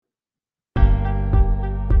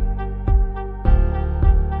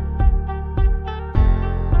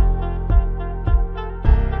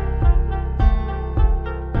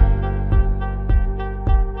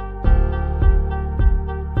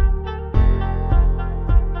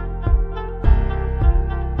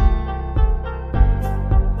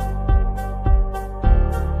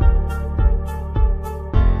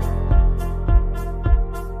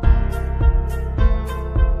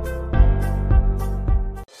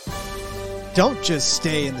Don't just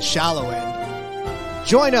stay in the shallow end.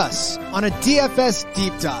 Join us on a DFS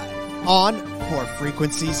deep dive on For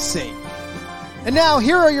Frequency's Sake. And now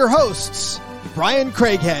here are your hosts, Brian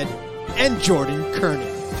Craighead and Jordan Kernan.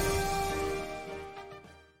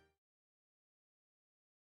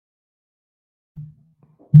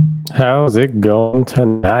 How's it going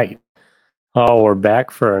tonight? Oh, we're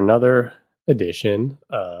back for another edition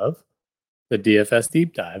of the DFS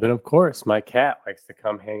Deep Dive. And of course, my cat likes to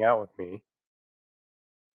come hang out with me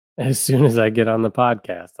as soon as I get on the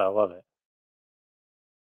podcast. I love it.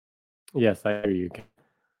 Yes, I hear you.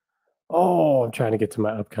 Oh, I'm trying to get to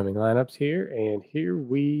my upcoming lineups here. And here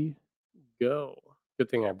we go. Good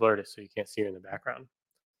thing I blurred it so you can't see her in the background.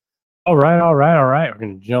 All right. We're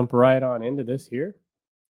going to jump right on into this here.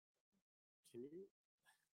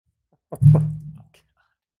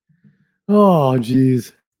 Oh,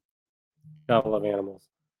 geez. Gotta love animals.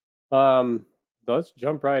 Let's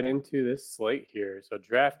jump right into this slate here. So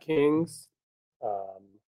DraftKings,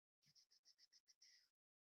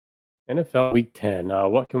 NFL Week 10.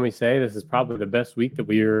 What can we say? This is probably the best week that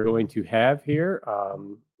we are going to have here.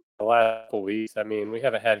 The last couple weeks, I mean, we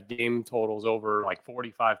haven't had game totals over like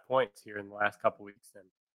 45 points here in the last couple weeks, and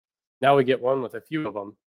now we get one with a few of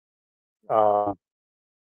them.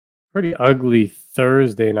 Pretty ugly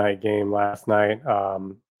Thursday night game last night.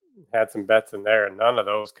 Had some bets in there, and none of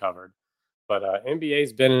those covered. But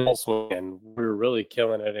NBA's been in full swing, and we're really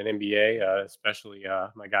killing it in NBA, especially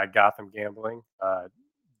my guy Gotham Gambling,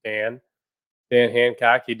 Dan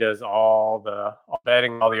Hancock. He does all the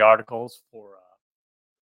betting, all the articles for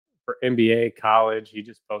NBA, college. He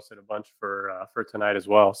just posted a bunch for tonight as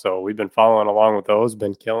well. So we've been following along with those,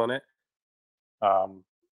 been killing it.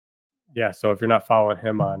 Yeah, so if you're not following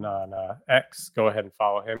him on X, go ahead and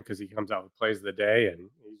follow him because he comes out with plays of the day, and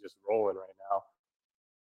he's just rolling right now.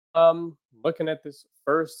 Looking at this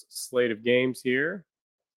first slate of games here,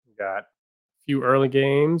 we got a few early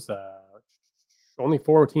games. Only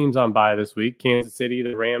 4 teams on bye this week: Kansas City,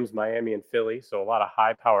 the Rams, Miami, and Philly. So a lot of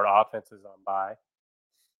high-powered offenses on bye.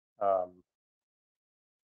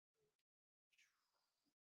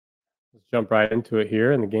 Let's jump right into it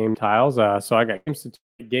here in the game tiles. So I got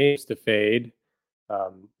games to fade.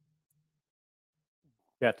 Got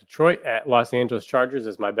Detroit at Los Angeles Chargers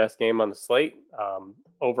as my best game on the slate.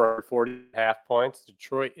 Over 40.5 points.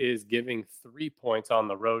 Detroit is giving 3 points on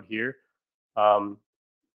the road here.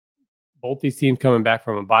 Both these teams coming back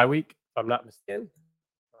from a bye week, if I'm not mistaken.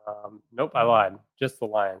 Nope, I lied. Just the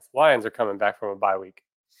Lions. Lions are coming back from a bye week.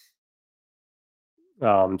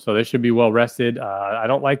 So they should be well rested. I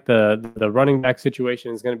don't like the running back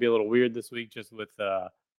situation is going to be a little weird this week, just with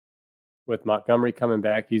Montgomery coming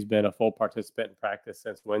back. He's been a full participant in practice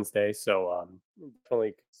since Wednesday, so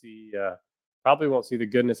definitely see probably won't see the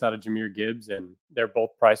goodness out of Jahmyr Gibbs, and they're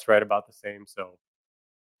both priced right about the same. So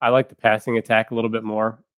I like the passing attack a little bit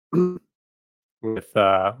more with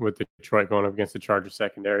the Detroit going up against the Chargers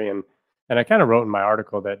secondary, and I kind of wrote in my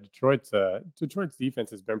article that Detroit's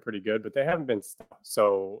defense has been pretty good, but they haven't been stopped.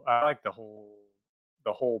 So I like the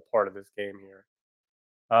whole part of this game here.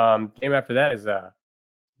 Game after that is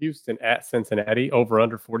Houston at Cincinnati, over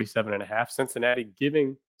under 47.5. Cincinnati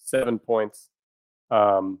giving 7 points.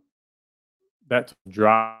 That's a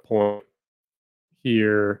drop point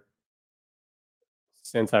here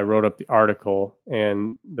since I wrote up the article,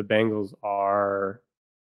 and the Bengals are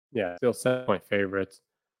still 7-point favorites.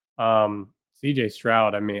 CJ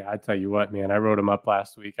Stroud, I mean, I tell you what, man, I wrote him up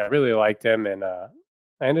last week. I really liked him, and I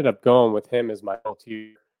ended up going with him as my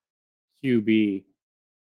LT QB.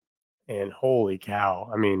 And holy cow,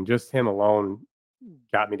 I mean, just him alone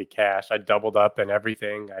got me to cash. I doubled up and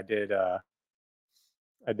everything. I did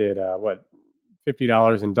what,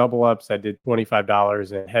 $50 in double ups. I did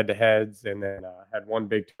 $25 in head to heads, and then had one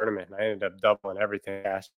big tournament, and I ended up doubling everything.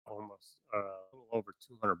 Cash almost a little over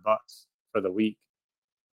 $200 for the week.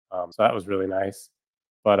 So that was really nice.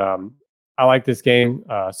 But I like this game.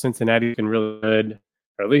 Cincinnati's been really good,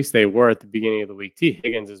 or at least they were at the beginning of the week. T.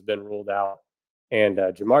 Higgins has been ruled out, and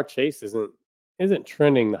Jamar Chase isn't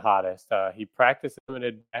trending the hottest. He practiced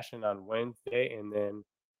limited passion on Wednesday and then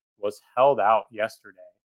was held out yesterday.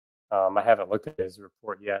 I haven't looked at his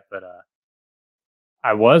report yet, but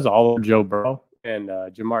I was all over Joe Burrow, and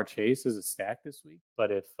Jamar Chase is a stack this week. But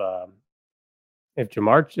if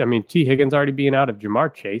T. Higgins already being out, if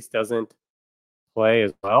Jamar Chase doesn't play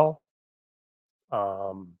as well,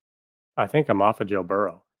 I think I'm off of Joe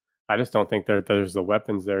Burrow. I just don't think there's the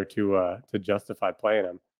weapons there to justify playing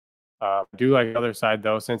him. I do like the other side,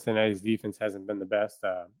 though. Cincinnati's defense hasn't been the best.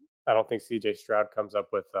 I don't think C.J. Stroud comes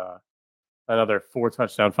up with another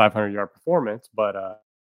 4-touchdown, 500-yard performance, but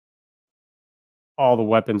all the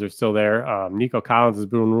weapons are still there. Nico Collins has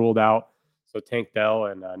been ruled out. So Tank Dell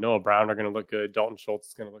and Noah Brown are going to look good. Dalton Schultz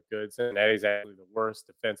is going to look good. Cincinnati's actually the worst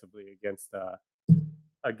defensively against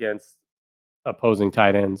opposing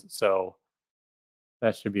tight ends. So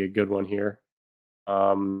that should be a good one here.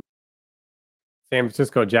 San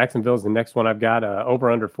Francisco, Jacksonville is the next one I've got.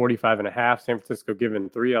 Over under 45.5. San Francisco given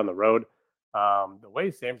 3 on the road. The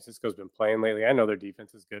way San Francisco's been playing lately, I know their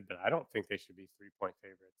defense is good, but I don't think they should be 3-point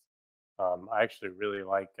favorites. I actually really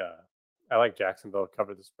like Jacksonville to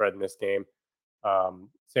cover the spread in this game. San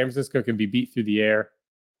Francisco can be beat through the air.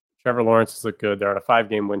 Trevor Lawrence has looked good. They're on a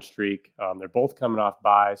 5-game win streak. They're both coming off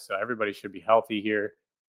byes, so everybody should be healthy here.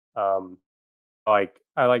 I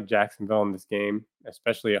like Jacksonville in this game,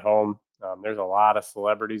 especially at home. There's a lot of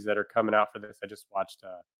celebrities that are coming out for this. I just watched. I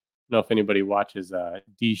don't know if anybody watches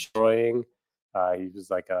Destroying. He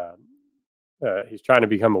was he's trying to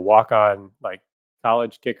become a walk-on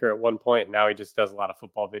college kicker at one point. And now he just does a lot of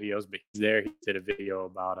football videos. But he's there. He did a video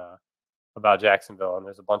about Jacksonville, and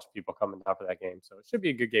there's a bunch of people coming down for that game. So it should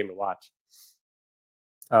be a good game to watch.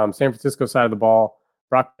 San Francisco side of the ball,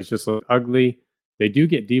 Broncos just look ugly. They do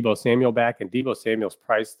get Deebo Samuel back, and Deebo Samuel's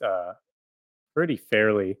priced pretty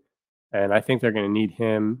fairly. And I think they're going to need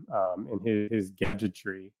him in his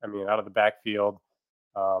gadgetry. I mean, out of the backfield,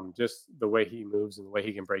 just the way he moves and the way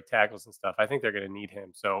he can break tackles and stuff. I think they're going to need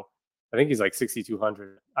him. So I think he's like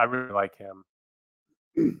 6,200. I really like him.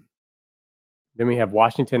 Then we have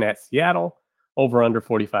Washington at Seattle, over under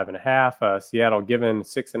 45.5. Seattle given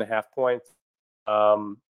 6.5 points.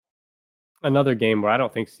 Another game where I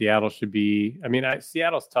don't think Seattle should be. I mean,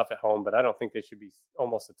 Seattle's tough at home, but I don't think they should be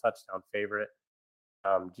almost a touchdown favorite.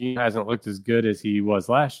 Gene hasn't looked as good as he was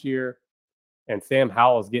last year, and Sam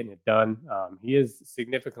Howell's getting it done. He is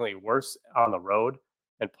significantly worse on the road,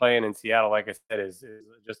 and playing in Seattle, like I said, is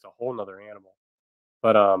just a whole nother animal.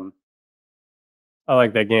 But I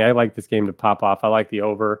like that game. I like this game to pop off. I like the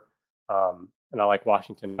over, and I like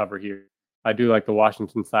Washington cover here. I do like the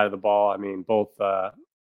Washington side of the ball. I mean, both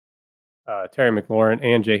Terry McLaurin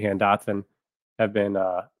and Jahan Dotson have been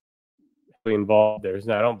heavily involved. I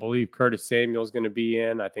don't believe Curtis Samuel is going to be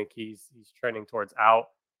in. I think he's trending towards out,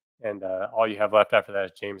 and all you have left after that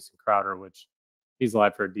is Jamison Crowder, which he's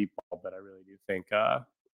live for a deep ball. But I really do think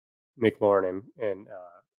McLaurin and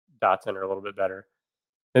Dotson are a little bit better.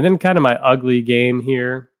 And then kind of my ugly game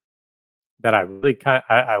here that I really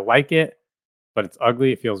I like it, but it's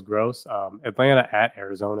ugly. It feels gross. Atlanta at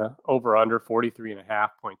Arizona, over under 43.5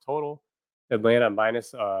 point total. Atlanta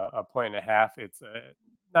minus a 1.5. It's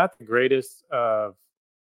not the greatest of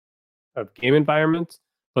game environments,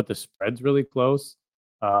 but the spread's really close.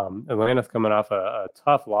 Atlanta's coming off a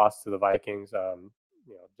tough loss to the Vikings.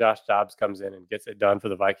 Josh Dobbs comes in and gets it done for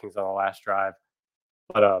the Vikings on the last drive.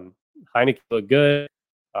 But Heineke looked good.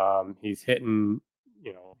 He's hitting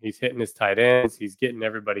his tight ends. He's getting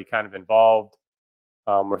everybody kind of involved.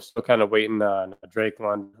 We're still kind of waiting on Drake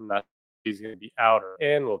London. I'm not sure if he's going to be out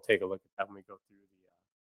and we'll take a look at that when we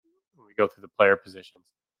go through the player positions.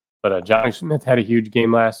 But Johnny Smith had a huge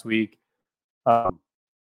game last week. And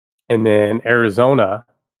then Arizona,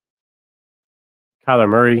 Kyler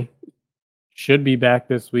Murray should be back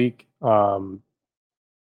this week. Everybody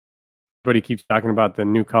keeps talking about the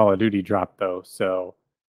new Call of Duty drop though, so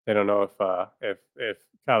they don't know if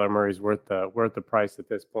Kyler Murray's worth the price at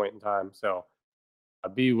this point in time. So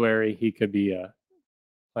be wary. He could be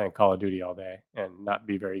playing Call of Duty all day and not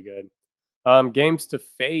be very good. Games to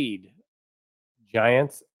fade.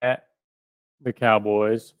 Giants at the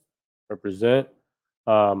Cowboys represent.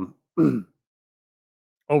 Over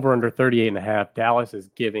under 38.5. Dallas is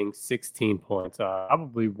giving 16 points.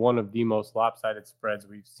 Probably one of the most lopsided spreads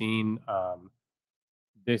we've seen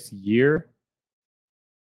this year.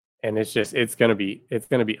 And it's going to be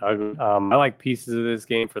ugly. I like pieces of this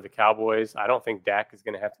game for the Cowboys. I don't think Dak is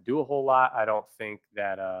going to have to do a whole lot. I don't think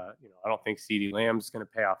that I don't think CeeDee Lamb is going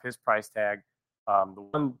to pay off his price tag. The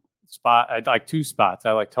one spot I'd like two spots.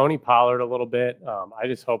 I like Tony Pollard a little bit. I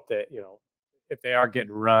just hope that if they are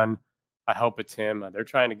getting run, I hope it's him. They're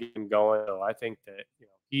trying to get him going. So I think that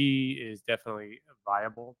he is definitely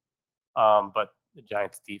viable. But the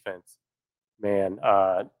Giants defense, man.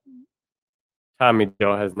 Tommy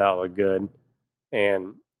Joe has not looked good,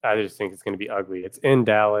 and I just think it's going to be ugly. It's in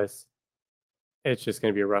Dallas. It's just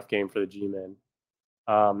going to be a rough game for the G-men.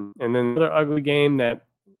 And then another ugly game that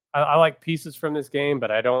I like pieces from this game, but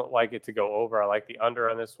I don't like it to go over. I like the under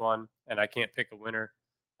on this one, and I can't pick a winner.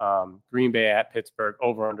 Green Bay at Pittsburgh,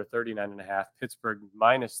 over under 39.5. Pittsburgh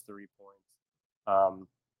minus 3 points.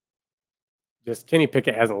 Just Kenny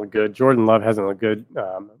Pickett hasn't looked good. Jordan Love hasn't looked good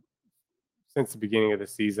since the beginning of the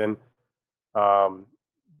season.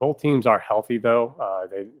 Both teams are healthy, though.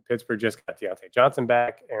 Pittsburgh just got Deontay Johnson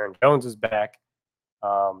back. Aaron Jones is back.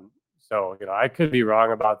 So, I could be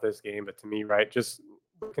wrong about this game, but to me, right, just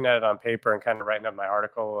looking at it on paper and kind of writing up my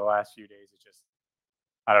article the last few days, it's just,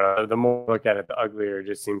 I don't know, the more I look at it, the uglier it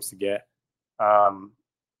just seems to get.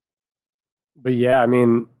 But yeah, I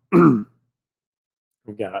mean, we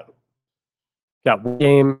got one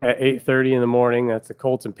game at 8:30 in the morning. That's the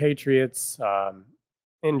Colts and Patriots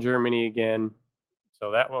in Germany again.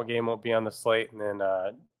 So that game won't be on the slate. And then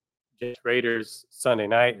Jets Raiders Sunday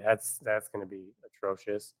night. That's going to be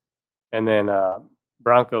atrocious. And then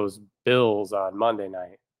Broncos Bills on Monday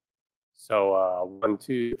night. So 1,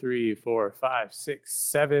 2, 3, 4, 5,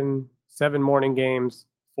 6, 7 morning games,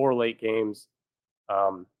 4 late games.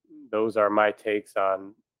 Those are my takes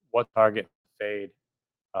on what target fade.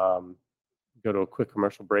 Go to a quick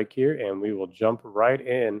commercial break here, and we will jump right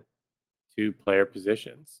in to player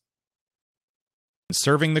positions.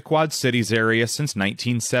 Serving the Quad Cities area since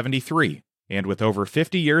 1973. And with over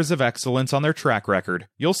 50 years of excellence on their track record,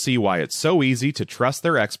 you'll see why it's so easy to trust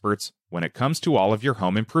their experts when it comes to all of your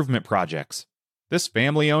home improvement projects. This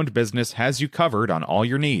family-owned business has you covered on all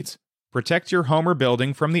your needs. Protect your home or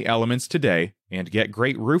building from the elements today and get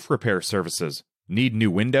great roof repair services. Need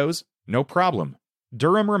new windows? No problem.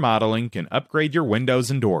 Durham Remodeling can upgrade your windows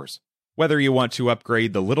and doors. Whether you want to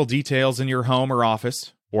upgrade the little details in your home or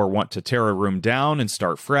office, or want to tear a room down and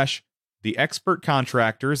start fresh, the expert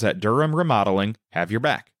contractors at Durham Remodeling have your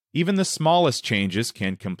back. Even the smallest changes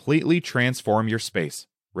can completely transform your space.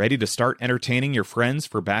 Ready to start entertaining your friends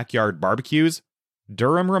for backyard barbecues?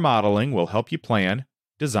 Durham Remodeling will help you plan,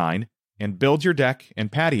 design, and build your deck and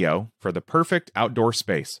patio for the perfect outdoor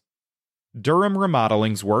space. Durham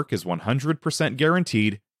Remodeling's work is 100%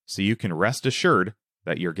 guaranteed, so you can rest assured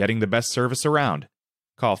that you're getting the best service around.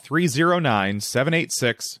 Call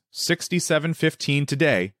 309-786-6715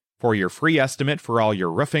 today for your free estimate for all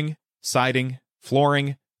your roofing, siding,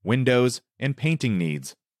 flooring, windows, and painting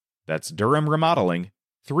needs. That's Durham Remodeling,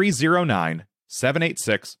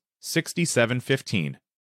 309-786-6715.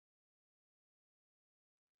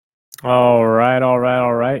 All right.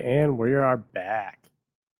 And we are back.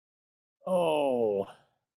 Oh.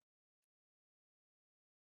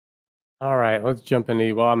 All right, let's jump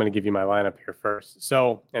into, I'm going to give you my lineup here first.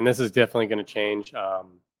 So, and this is definitely going to change. I've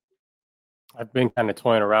been kind of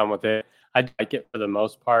toying around with it. I like it for the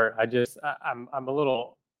most part. I'm a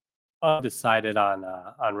little undecided on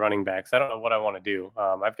running backs. I don't know what I want to do.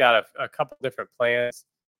 I've got a couple different plans.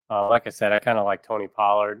 Like I said, I kind of like Tony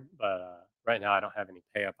Pollard, but right now I don't have any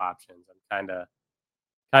pay up options. I'm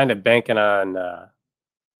kind of banking on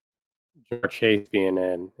George Chase being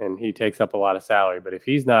in, and he takes up a lot of salary. But if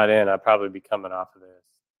he's not in, I'd probably be coming off of this.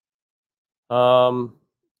 All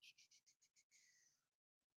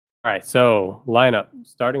right, so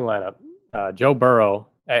starting lineup. Joe Burrow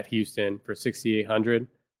at Houston for $6,800.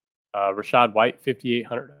 Rashad White,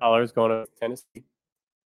 $5,800 going to Tennessee.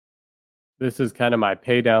 This is kind of my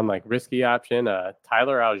pay down, like risky option.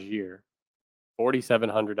 Tyler Algier,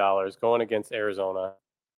 $4,700 going against Arizona.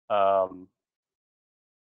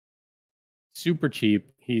 Super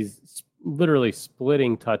cheap. He's literally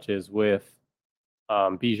splitting touches with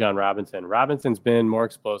Bijan Robinson. Robinson's been more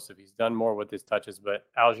explosive. He's done more with his touches, but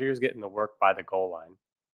Algier's getting the work by the goal line.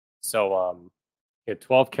 So he had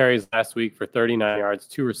 12 carries last week for 39 yards,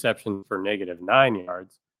 2 receptions for -9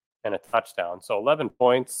 yards, and a touchdown. So 11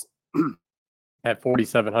 points at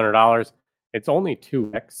 $4,700. It's only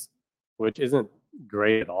 2x, which isn't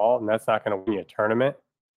great at all, and that's not going to win you a tournament.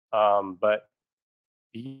 But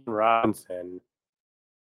Bijan Robinson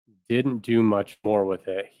didn't do much more with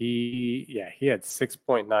it. He had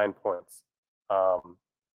 6.9 points.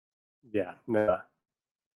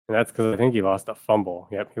 And that's because I think he lost a fumble.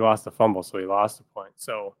 Yep, he lost a fumble, so he lost a point.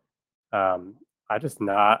 So I'm just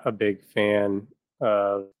not a big fan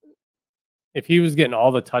of, if he was getting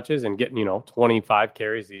all the touches and getting 25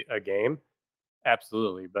 carries a game,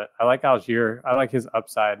 absolutely. But I like Algier. I like his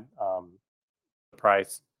upside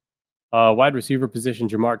price. Wide receiver position,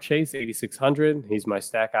 Jamar Chase, $8,600. He's my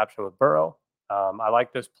stack option with Burrow. I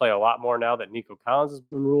like this play a lot more now that Nico Collins has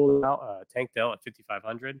been ruled out. Tank Dell at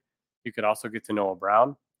 $5,500. You could also get to Noah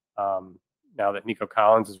Brown now that Nico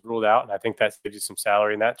Collins is ruled out, and I think that gives you some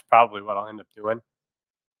salary, and that's probably what I'll end up doing.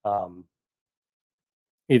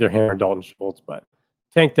 Either him or Dalton Schultz, but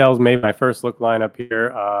Tank Dell's made my first look lineup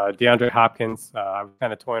here. DeAndre Hopkins, I was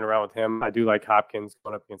kind of toying around with him. I do like Hopkins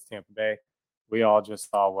going up against Tampa Bay. We all just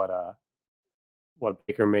saw what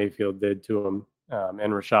Baker Mayfield did to him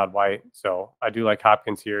and Rashad White. So I do like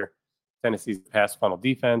Hopkins here. Tennessee's pass funnel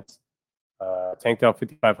defense. Tank Dell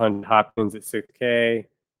 5,500, Hopkins at 6K.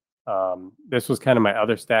 This was kind of my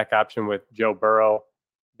other stack option with Joe Burrow.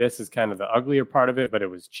 This is kind of the uglier part of it, but it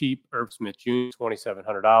was cheap. Irv Smith Jr.,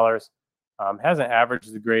 $2,700. Hasn't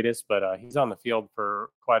averaged the greatest, but he's on the field for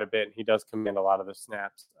quite a bit, and he does command a lot of the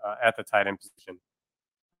snaps at the tight end position.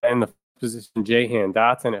 In the position, Jahan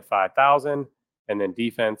Dotson at 5,000, and then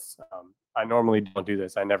defense. I normally don't do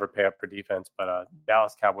this. I never pay up for defense, but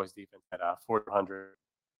Dallas Cowboys defense at 400.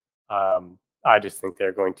 I just think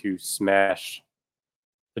they're going to smash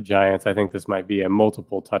the Giants. I think this might be a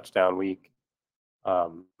multiple touchdown week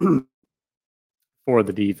for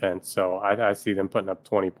the defense. So I see them putting up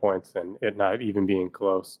 20 points and it not even being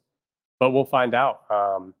close. But we'll find out.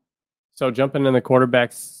 So jumping in the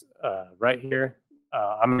quarterbacks right here,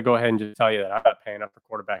 I'm going to go ahead and just tell you that I'm not paying up for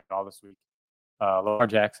quarterback at all this week. Lamar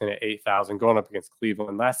Jackson at 8,000 going up against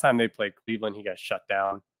Cleveland. Last time they played Cleveland, he got shut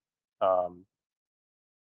down.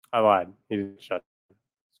 I lied. He didn't shut down.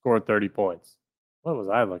 Scored 30 points. What was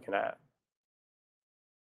I looking at?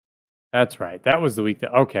 That's right. That was the week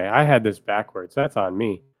that, okay, I had this backwards. That's on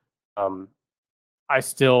me. I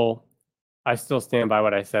still stand by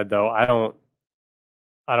what I said, though. I don't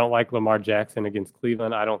like Lamar Jackson against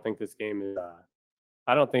Cleveland. I don't think this game is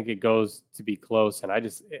I don't think it goes to be close. And I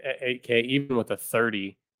just 8K, even with a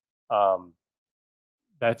 30,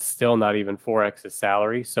 that's still not even 4x his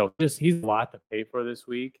salary. So he's a lot to pay for this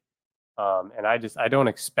week. And I don't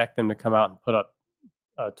expect them to come out and put up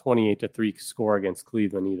a 28-3 score against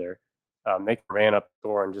Cleveland either. They ran up the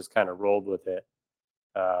score and just kind of rolled with it.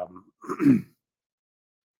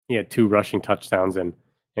 He had 2 rushing touchdowns, and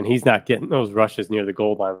he's not getting those rushes near the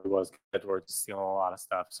goal line. He was Edwards stealing a lot of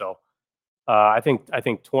stuff. So I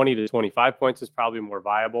think 20 to 25 points is probably more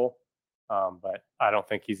viable, but I don't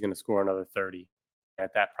think he's going to score another 30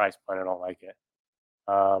 at that price point. I don't like it.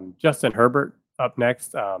 Justin Herbert up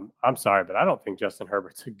next. I'm sorry, but I don't think Justin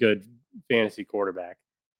Herbert's a good fantasy quarterback.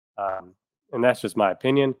 And that's just my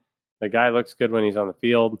opinion. The guy looks good when he's on the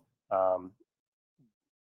field.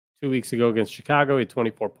 2 weeks ago against Chicago, he had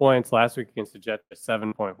 24 points. Last week against the Jets,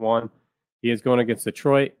 7.1. He is going against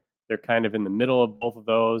Detroit. They're kind of in the middle of both of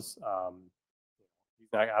those.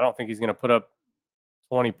 I don't think he's going to put up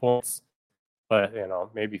 20 points, but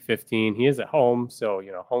maybe 15. He is at home, so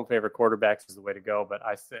home favorite quarterbacks is the way to go. But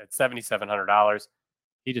I said $7,700.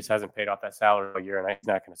 He just hasn't paid off that salary all year, and he's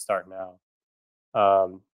not going to start now.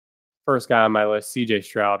 First guy on my list, CJ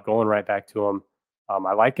Stroud, going right back to him.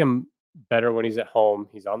 I like him better when he's at home.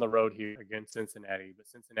 He's on the road here against Cincinnati, but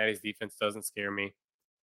Cincinnati's defense doesn't scare me.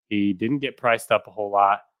 He didn't get priced up a whole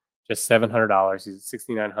lot, just $700. He's at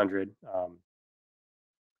 $6,900.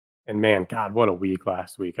 And man, God, what a week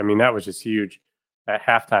last week. I mean, that was just huge. At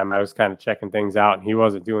halftime, I was kind of checking things out, and he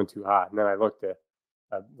wasn't doing too hot. And then I looked at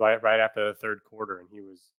right after the third quarter, and he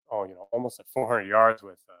was almost at 400 yards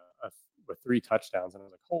with 3 touchdowns, and I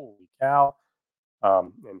was like, holy cow.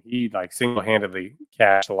 And he single-handedly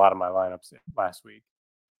cashed a lot of my lineups last week.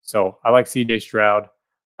 So I like CJ Stroud.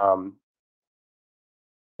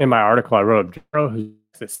 In my article, I wrote up Joe, who's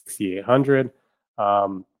at 6,800.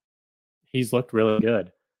 He's looked really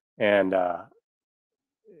good. And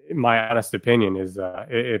my honest opinion is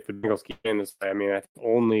if the Bengals keep in this way, I mean, I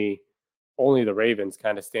think only the Ravens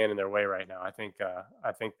kind of stand in their way right now. I think the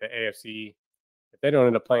AFC, if they don't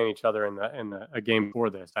end up playing each other in a game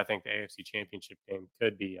before this, I think the AFC Championship game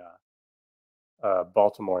could be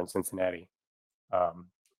Baltimore and Cincinnati.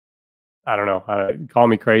 I don't know. Call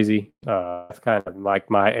me crazy. It's kind of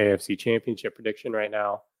like my AFC Championship prediction right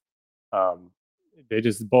now. They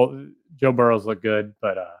just both Joe Burrows look good,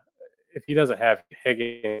 but if he doesn't have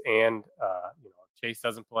Higgins and Chase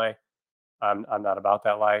doesn't play, I'm not about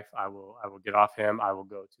that life. I will get off him. I will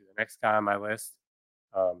go to the next guy on my list,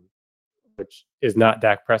 which is not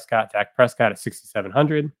Dak Prescott. Dak Prescott at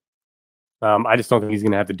 6,700. I just don't think he's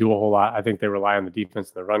going to have to do a whole lot. I think they rely on the defense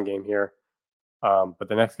and the run game here. But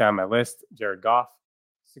the next guy on my list, Jared Goff,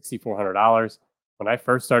 $6,400. When I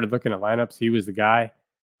first started looking at lineups, he was the guy.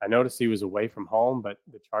 I noticed he was away from home, but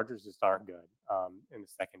the Chargers just aren't good in the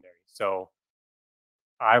secondary. So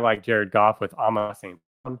I like Jared Goff with Amon St.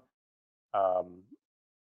 Brown.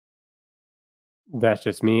 That's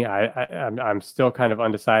just me. I'm still kind of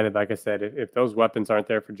undecided. Like I said, if those weapons aren't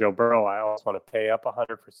there for Joe Burrow, I always want to pay up $100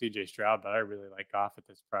 for CJ Stroud, but I really like Goff at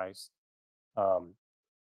this price.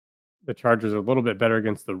 The Chargers are a little bit better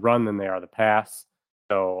against the run than they are the pass,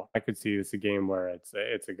 so I could see this a game where it's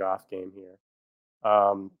a Goff game here.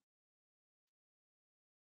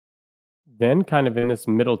 Then kind of in this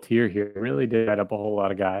middle tier here, really did add up a whole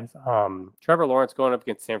lot of guys. Trevor Lawrence going up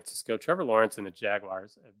against San Francisco. Trevor Lawrence and the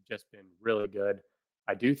Jaguars have just been really good.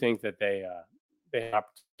 I do think that they have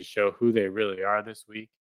opportunity to show who they really are this week.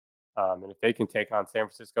 And if they can take on San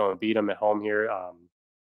Francisco and beat them at home here,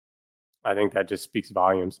 I think that just speaks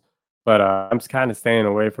volumes. But I'm just kind of staying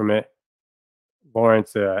away from it.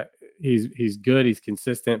 Lawrence, he's good, he's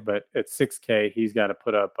consistent, but at 6K, he's got to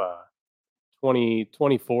put up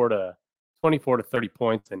 24 to 30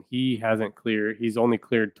 points, and he's only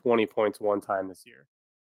cleared 20 points one time this year.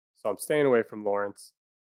 So I'm staying away from Lawrence.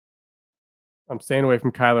 I'm staying away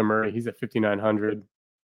from Kyler Murray. He's at 5,900.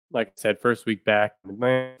 Like I said, first week back,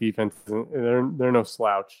 Atlanta defense, they're no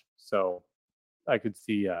slouch. So I could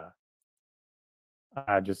see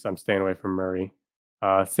I'm staying away from Murray.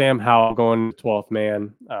 Sam Howell going to 12th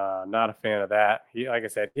man. Not a fan of that. Like I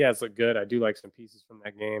said, he has looked good. I do like some pieces from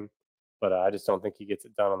that game, but I just don't think he gets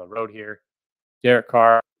it done on the road here. Derek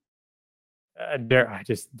Carr.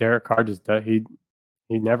 Derek Carr just does, he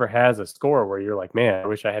never has a score where you're like, man, I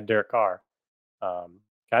wish I had Derek Carr.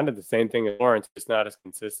 Kind of the same thing as Lawrence, just not as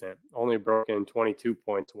consistent. Only broken 22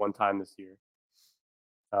 points one time this year.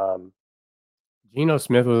 Geno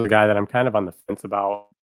Smith was a guy that I'm kind of on the fence about.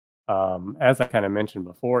 As I kind of mentioned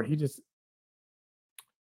before, he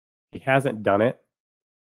hasn't done it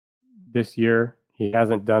this year. He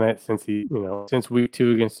hasn't done it since since week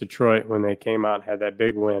 2 against Detroit when they came out and had that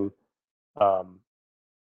big win.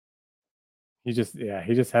 He just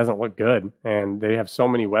hasn't looked good, and they have so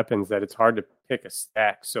many weapons that it's hard to pick a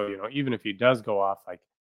stack. So, even if he does go off, like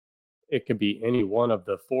it could be any one of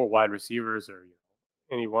the 4 wide receivers or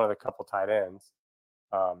any one of the couple tight ends.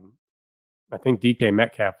 I think DK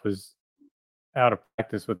Metcalf was out of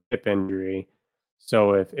practice with hip injury.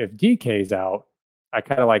 So if DK's out, I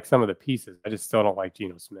kind of like some of the pieces. I just still don't like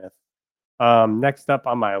Geno Smith. Next up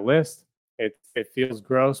on my list, it feels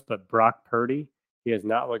gross, but Brock Purdy, he has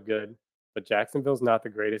not looked good. But Jacksonville's not the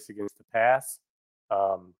greatest against the pass.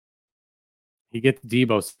 He gets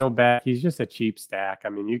Debo still back. He's just a cheap stack. I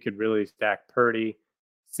mean, you could really stack Purdy,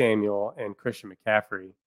 Samuel, and Christian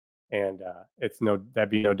McCaffrey, and that'd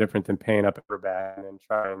be no different than paying up for back and then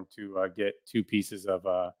trying to get 2 pieces of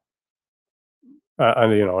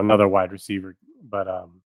another wide receiver. But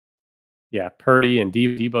Purdy and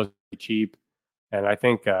Debo's cheap, and I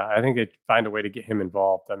think they'd find a way to get him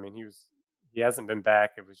involved. I mean, he hasn't been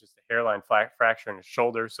back. It was just a hairline fracture in his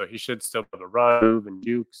shoulder, so he should still be able to run, move, and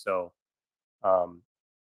juke. So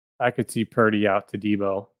I could see Purdy out to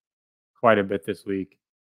Debo quite a bit this week.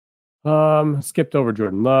 Skipped over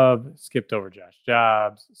Jordan Love, skipped over Josh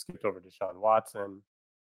Jobs, skipped over Deshaun Watson.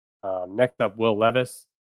 Next up, Will Levis.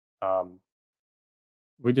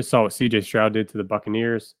 We just saw what CJ Stroud did to the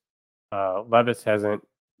Buccaneers. Levis hasn't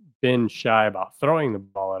been shy about throwing the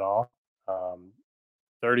ball at all.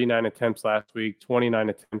 39 attempts last week, 29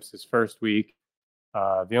 attempts his first week.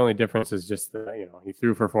 The only difference is just that, he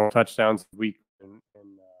threw for 4 touchdowns in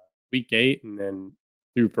week 8 and then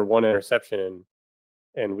threw for 1 interception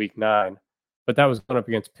in week 9. But that was going up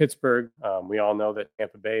against Pittsburgh. We all know that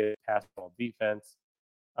Tampa Bay is a pass ball defense.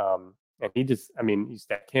 And you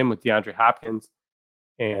stack him with DeAndre Hopkins.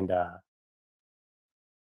 And,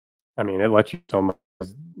 it lets you so much.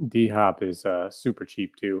 D-Hop is super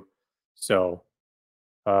cheap too. So,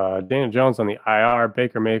 Daniel Jones on the IR,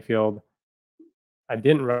 Baker Mayfield. I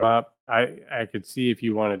didn't run up. I could see if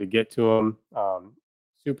you wanted to get to him.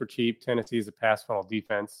 Super cheap. Tennessee is a pass funnel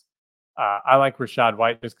defense. I like Rashad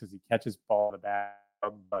White just because he catches ball in the back,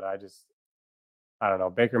 but I don't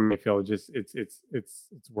know. Baker Mayfield it's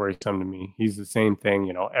worrisome to me. He's the same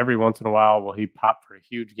thing. Every once in a while will he pop for a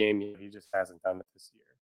huge game. He just hasn't done it this year.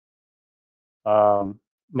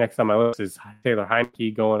 Next on my list is Taylor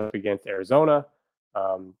Heineke going up against Arizona.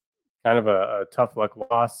 Kind of a tough luck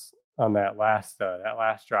loss on that last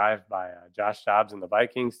drive by Josh Jobs and the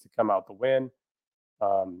Vikings to come out the win.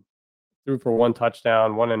 Threw for 1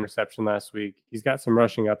 touchdown, 1 interception last week. He's got some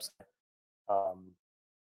rushing upside.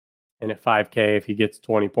 And at 5K, if he gets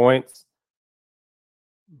 20 points,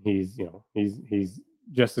 he's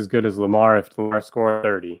just as good as Lamar if Lamar scoring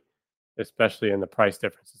 30, especially in the price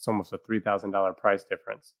difference. It's almost a $3,000 price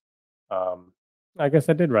difference. I guess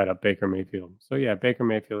I did write up Baker Mayfield. So yeah, Baker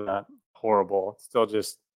Mayfield not horrible. It's still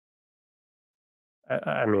just,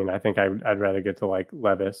 I think I'd rather get to like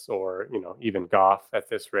Levis or even Goff at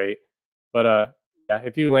this rate. But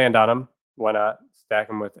if you land on him, why not stack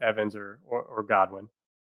him with Evans or Godwin?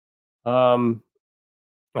 I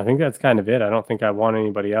think that's kind of it. I don't think I want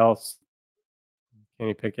anybody else.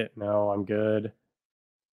 Kenny Pickett, no, I'm good.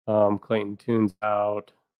 Clayton Tune's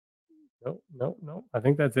out. Nope. I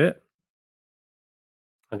think that's it.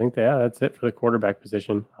 That's it for the quarterback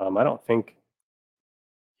position. I don't think.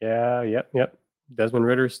 Yeah, yep. Desmond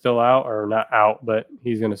Ritter's still out, or not out, but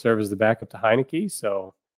he's going to serve as the backup to Heineke.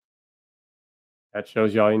 So that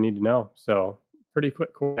shows you all you need to know. So pretty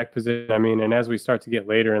quick quarterback position. I mean, and as we start to get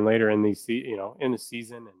later and later in these, in the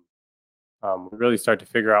season, and we really start to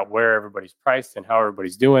figure out where everybody's priced and how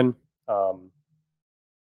everybody's doing.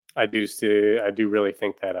 I do really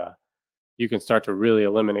think that you can start to really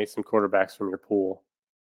eliminate some quarterbacks from your pool.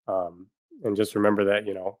 And just remember that,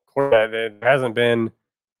 quarterback, it hasn't been,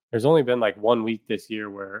 there's only been like 1 week this year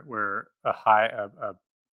where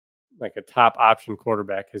like a top option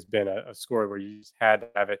quarterback has been a score where you just had to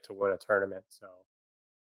have it to win a tournament. So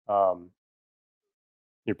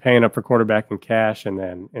you're paying up for quarterback in cash, and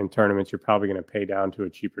then in tournaments, you're probably going to pay down to a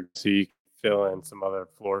cheaper so you can fill in some other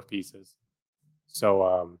floor pieces.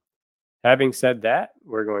 So having said that,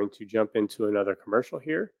 we're going to jump into another commercial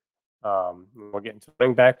here. We'll get into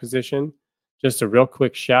running back position. Just a real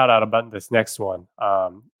quick shout out about this next one.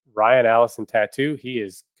 Ryan Allison Tattoo. He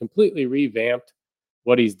is completely revamped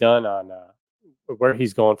what he's done on where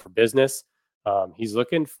he's going for business. He's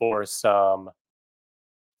looking for some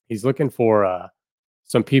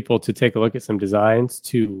people to take a look at some designs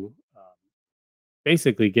to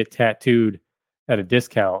basically get tattooed at a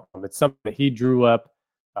discount. It's something that he drew up.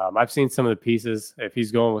 I've seen some of the pieces. If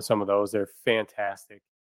he's going with some of those, they're fantastic.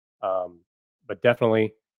 But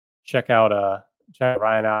definitely check out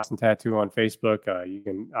Ryan Allison Tattoo on Facebook. You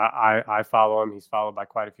can. I follow him. He's followed by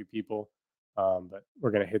quite a few people. But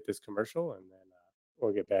we're gonna hit this commercial, and then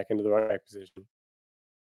we'll get back into the running back position.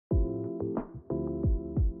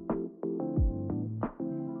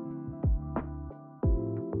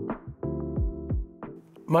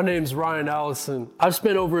 My name's Ryan Allison. I've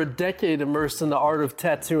spent over a decade immersed in the art of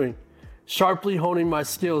tattooing. Sharply honing my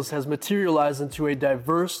skills has materialized into a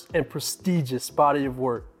diverse and prestigious body of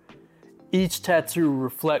work. Each tattoo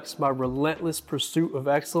reflects my relentless pursuit of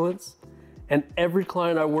excellence, and every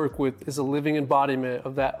client I work with is a living embodiment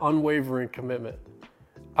of that unwavering commitment.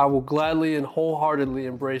 I will gladly and wholeheartedly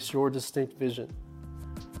embrace your distinct vision.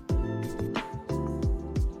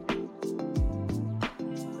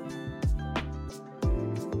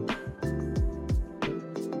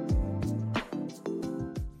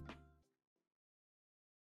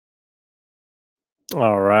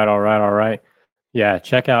 All right. Yeah,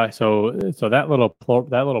 check out. So that little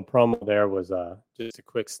promo there was just a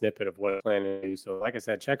quick snippet of what I'm planning to do. So like I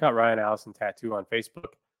said, check out Ryan Allison Tattoo on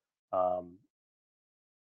Facebook.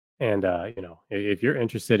 And if you're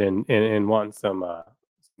interested in wanting some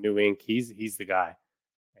new ink, he's the guy.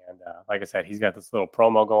 And like I said, he's got this little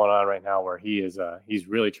promo going on right now where he's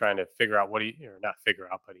really trying to figure out but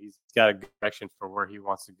he's got a direction for where he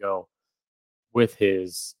wants to go with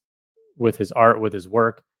his art, with his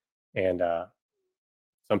work, and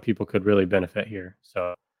some people could really benefit here.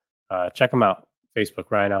 So check him out.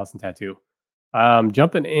 Facebook, Ryan Allison Tattoo.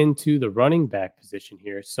 Jumping into the running back position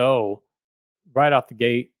here. So right off the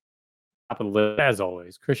gate, top of the list, as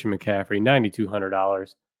always, Christian McCaffrey,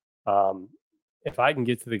 $9,200. If I can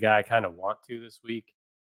get to the guy I kind of want to this week,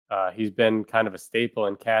 he's been kind of a staple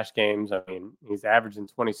in cash games. I mean, he's averaging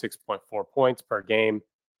 26.4 points per game.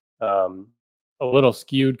 A little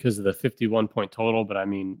skewed because of the 51-point total, but I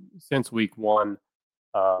mean, since week one,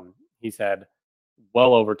 he's had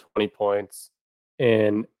well over 20 points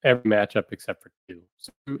in every matchup except for 2.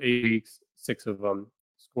 So 8 weeks, 6 of them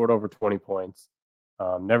scored over 20 points.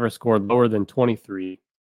 Never scored lower than 23.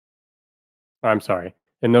 I'm sorry.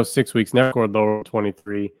 In those 6 weeks, never scored lower than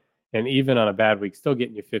 23. And even on a bad week, still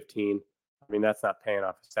getting you 15. I mean, that's not paying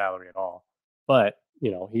off his salary at all. But,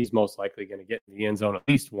 he's most likely going to get in the end zone at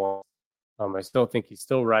least once. I still think he's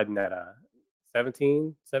still riding that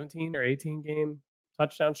 17 or 18 game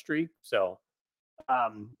touchdown streak. So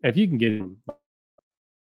if you can get him,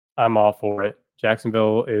 I'm all for it.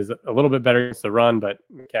 Jacksonville is a little bit better against the run, but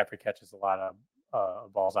McCaffrey catches a lot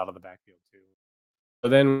of balls out of the backfield too. So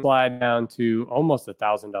then slide down to almost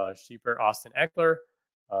 $1,000 cheaper, Austin Eckler,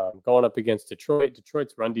 going up against Detroit.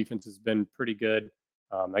 Detroit's run defense has been pretty good.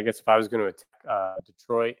 I guess if I was going to attack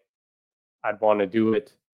Detroit, I'd want to do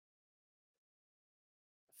it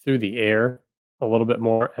through the air a little bit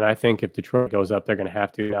more. And I think if Detroit goes up, they're going to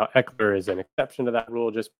have to. Now, Eckler is an exception to that rule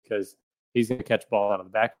just because he's going to catch ball out of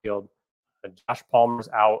the backfield. Josh Palmer's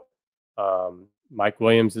out. Mike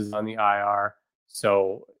Williams is on the IR.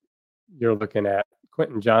 So you're looking at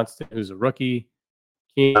Quentin Johnston, who's a rookie,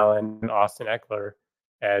 Keenan Allen, and Austin Eckler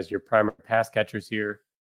as your primary pass catchers here.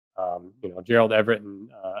 Gerald Everett and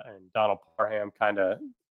Donald Parham kind of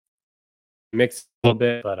mix a little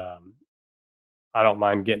bit, but I don't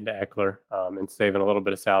mind getting to Eckler and saving a little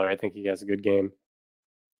bit of salary. I think he has a good game.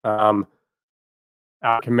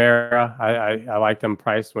 Kamara, I liked him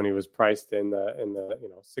priced when he was priced in the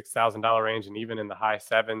 $6,000 range, and even in the high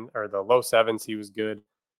seven or the low sevens, he was good.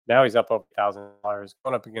 Now he's up over $1,000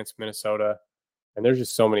 going up against Minnesota. And there's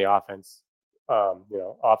just so many offensive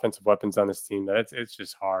weapons on this team that it's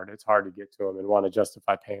just hard. It's hard to get to him and want to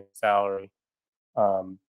justify paying salary.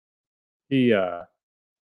 Um,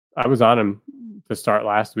 I was on him to start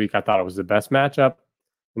last week. I thought it was the best matchup.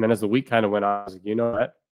 And then as the week kind of went on, I was like, you know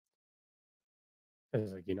what? I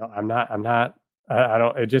was like, I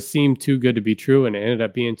don't, it just seemed too good to be true. And it ended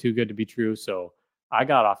up being too good to be true. So I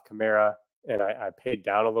got off Kamara and I paid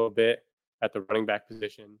down a little bit at the running back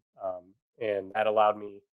position. And that allowed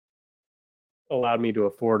me to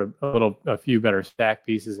afford a few better stack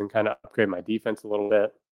pieces and kind of upgrade my defense a little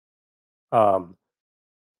bit.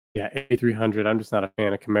 Yeah, 8,300. I'm just not a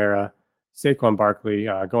fan of Kamara. Saquon Barkley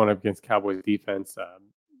going up against Cowboys defense.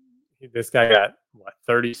 This guy got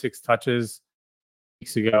 36 touches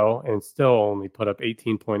weeks ago and still only put up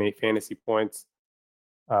 18.8 fantasy points.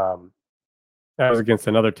 That was against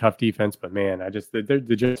another tough defense, but man,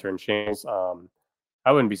 the Jets are in shambles.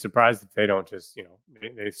 I wouldn't be surprised if they don't just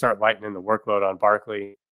they start lightening the workload on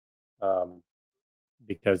Barkley,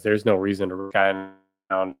 because there's no reason to guy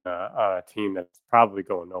on a team that's probably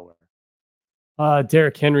going nowhere.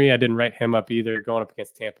 Derrick Henry, I didn't write him up either. Going up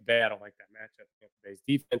against Tampa Bay, I don't like that matchup. Tampa Bay's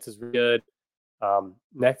defense is really good.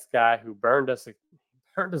 Next guy who burned us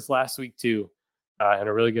last week too, in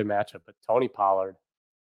a really good matchup, but Tony Pollard.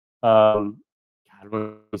 God, what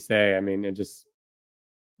do you say? I mean,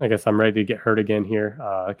 I guess I'm ready to get hurt again here.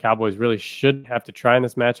 The Cowboys really should have to try in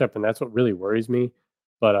this matchup, and that's what really worries me.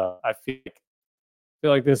 But I feel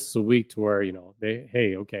like this is a week to where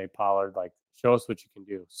okay, Pollard, like, show us what you can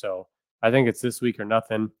do. So I think it's this week or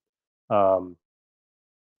nothing.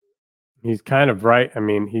 He's kind of right. I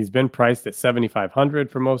mean, he's been priced at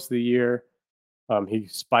 7,500 for most of the year. He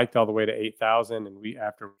spiked all the way to 8,000 in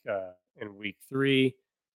week 3,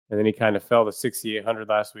 and then he kind of fell to 6,800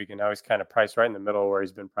 last week, and now he's kind of priced right in the middle where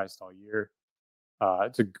he's been priced all year.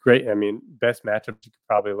 It's a great, best matchup you could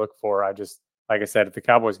probably look for. Like I said, if the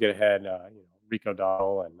Cowboys get ahead, Rico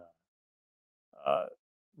Dowdle and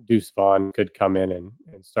Deuce Vaughn could come in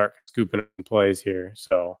and start scooping plays here.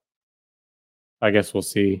 So I guess we'll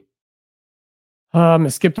see. I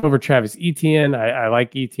skipped over Travis Etienne. I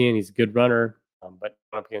like Etienne. He's a good runner, but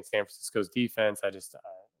up against San Francisco's defense, I'm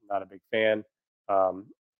not a big fan.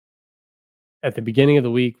 At the beginning of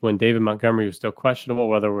the week, when David Montgomery was still questionable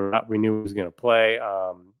whether or not we knew he was going to play,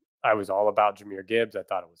 I was all about Jahmyr Gibbs. I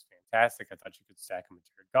thought it was fantastic. I thought you could stack him with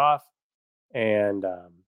Jared Goff. And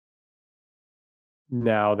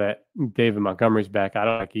now that David Montgomery's back, I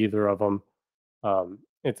don't like either of them.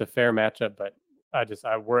 It's a fair matchup, but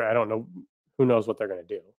I worry. I don't know. Who knows what they're going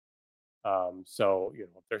to do? So if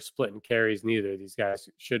they're splitting carries, neither of these guys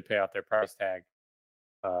should pay out their price tag.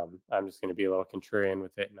 I'm just going to be a little contrarian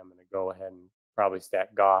with it, and I'm going to go ahead and probably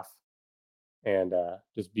stack Goff and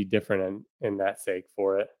just be different in that sake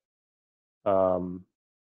for it. I was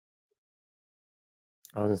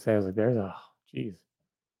going to say, geez.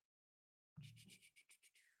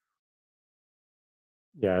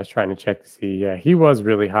 Yeah, I was trying to check to see. Yeah, he was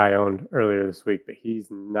really high owned earlier this week, but he's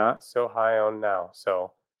not so high owned now.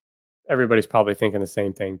 So everybody's probably thinking the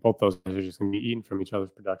same thing. Both those guys are just going to be eating from each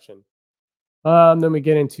other's production. Then we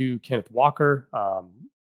get into Kenneth Walker.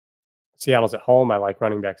 Seattle's at home. I like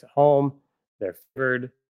running backs at home. They're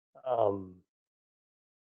favored.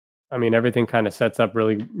 Everything kind of sets up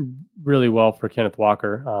really, really well for Kenneth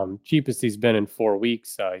Walker. Cheapest he's been in 4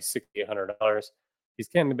 weeks. He's $6,800. He's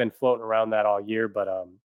kind of been floating around that all year, but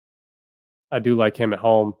I do like him at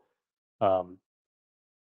home.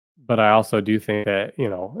 But I also do think that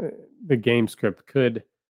the game script could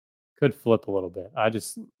flip a little bit. I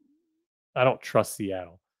don't trust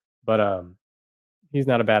Seattle, but he's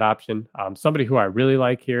not a bad option. Somebody who I really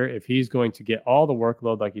like here, if he's going to get all the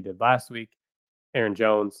workload like he did last week, Aaron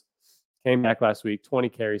Jones came back last week, 20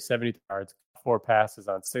 carries, 70 yards, 4 passes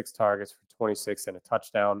on 6 targets for 26 and a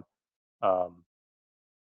touchdown.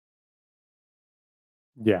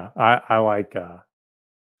 Yeah, I like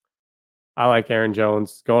Aaron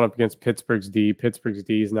Jones going up against Pittsburgh's D. Pittsburgh's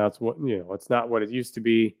D is not it's not what it used to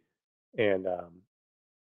be, and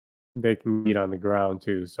they can meet on the ground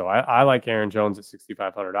too. So I like Aaron Jones at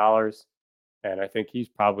 $6,500, and I think he's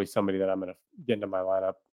probably somebody that I'm going to get into my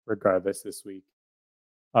lineup regardless this week.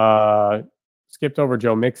 Skipped over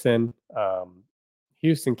Joe Mixon.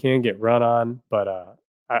 Houston can get run on, but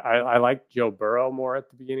I like Joe Burrow more at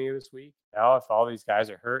the beginning of this week. Now, if all these guys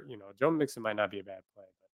are hurt, Joe Mixon might not be a bad play.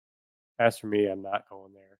 But as for me, I'm not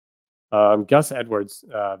going there. Gus Edwards,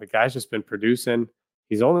 the guy's just been producing.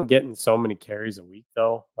 He's only getting so many carries a week,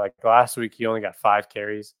 though. Like last week, he only got 5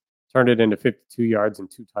 carries, turned it into 52 yards and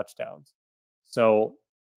 2 touchdowns. So,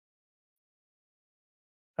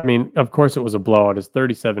 of course, it was a blowout. It's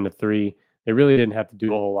 37-3. they really didn't have to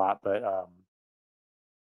do a whole lot, but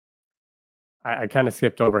I kind of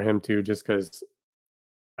skipped over him too, just because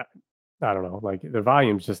I don't know, like the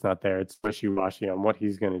volume's just not there. It's wishy-washy on what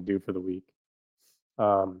he's going to do for the week.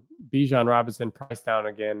 Bijan Robinson priced down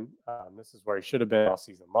again. This is where he should have been all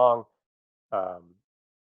season long,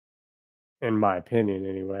 in my opinion,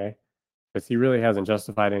 anyway, because he really hasn't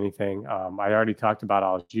justified anything. I already talked about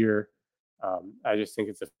Algier. I just think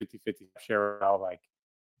it's a 50-50 share now. Like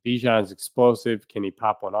Bijan's explosive. Can he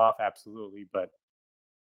pop one off? Absolutely. But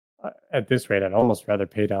at this rate, I'd almost rather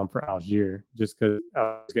pay down for Algier just because I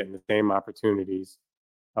was getting the same opportunities.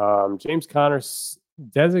 James Conner's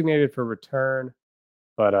designated for return,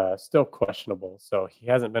 but still questionable. So he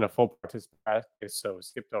hasn't been a full participant, so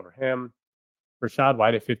skipped over him. Rashad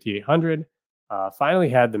White at 5,800 finally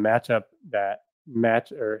had the matchup that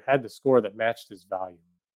had the score that matched his value.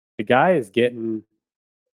 The guy is getting,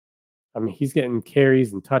 he's getting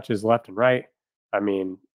carries and touches left and right.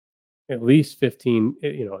 At least 15,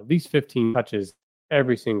 at least 15 touches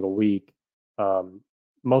every single week.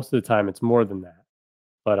 Most of the time, it's more than that.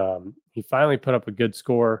 But he finally put up a good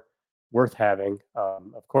score, worth having.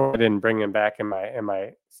 Of course, I didn't bring him back in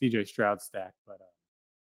my CJ Stroud stack, but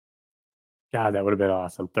God, that would have been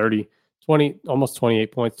awesome. 20, almost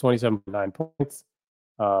 28 points, 27.9 points.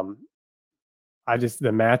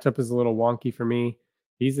 The matchup is a little wonky for me.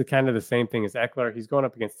 He's kind of the same thing as Eckler. He's going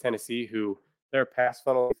up against Tennessee, who they're a pass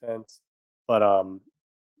funnel defense, but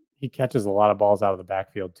he catches a lot of balls out of the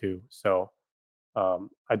backfield too. So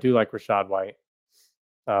I do like Rashad White.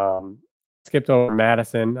 Skipped over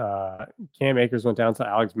Madison. Cam Akers went down, so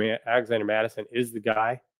Alexander Madison is the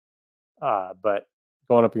guy. But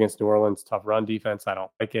going up against New Orleans, tough run defense, I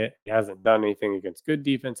don't like it. He hasn't done anything against good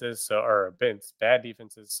defenses, or against bad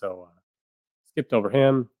defenses, so skipped over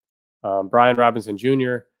him. Brian Robinson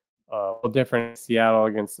Jr., a little different. Seattle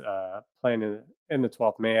against playing in the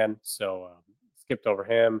 12th man, so skipped over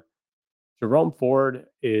him. Jerome Ford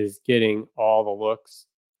is getting all the looks.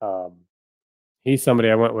 He's somebody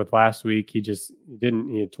I went with last week. He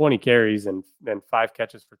had 20 carries and 5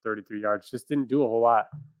 catches for 33 yards. Just didn't do a whole lot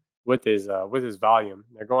with his volume.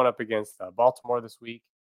 They're going up against Baltimore this week,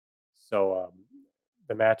 so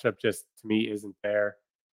the matchup just to me isn't there.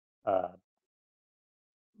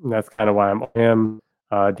 And that's kind of why I'm on him.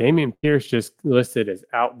 Dameon Pierce just listed as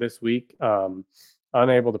out this week,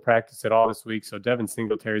 unable to practice at all this week. So Devin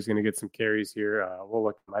Singletary is going to get some carries here. We'll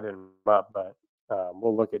look. I didn't look him up, but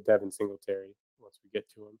we'll look at Devin Singletary once we get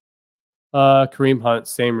to him. Kareem Hunt,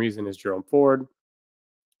 same reason as Jerome Ford.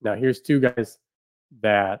 Now here's two guys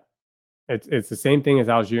that it's the same thing as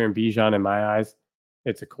Algier and Bijan in my eyes.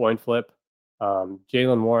 It's a coin flip.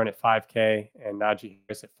 Jaylen Warren at 5K and Najee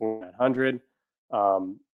Harris at 4,900.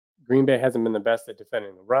 Green Bay hasn't been the best at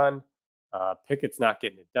defending the run. Pickett's not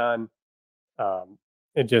getting it done.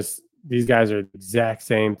 These guys are the exact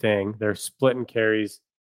same thing. They're splitting carries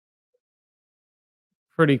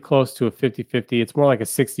pretty close to a 50-50. It's more like a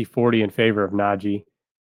 60-40 in favor of Najee,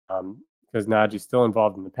 because Najee's still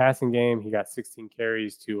involved in the passing game. He got 16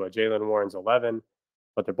 carries to Jaylen Warren's 11,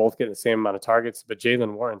 but they're both getting the same amount of targets. But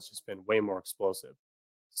Jaylen Warren's just been way more explosive.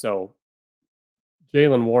 So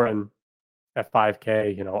Jaylen Warren at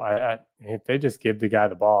 5K, if they just give the guy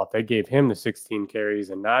the ball, if they gave him the 16 carries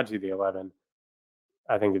and Najee the 11,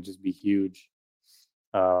 I think it'd just be huge.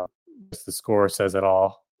 Just the score says it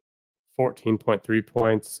all. 14.3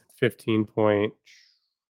 points, 15 point.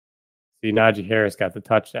 See, Najee Harris got the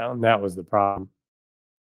touchdown. That was the problem.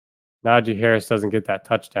 Najee Harris doesn't get that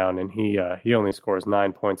touchdown, and he only scores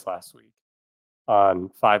 9 points last week on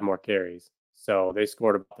 5 more carries. So they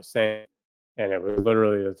scored about the same, and it was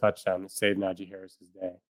literally the touchdown that saved Najee Harris's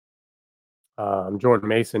day. Jordan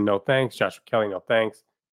Mason, no thanks. Joshua Kelly, no thanks.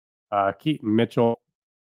 Keaton Mitchell,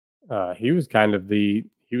 he was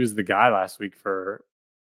the guy last week for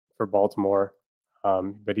Baltimore,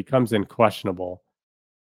 but he comes in questionable.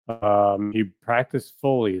 He practiced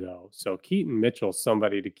fully though, so Keaton Mitchell's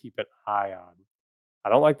somebody to keep an eye on. I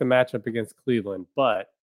don't like the matchup against Cleveland,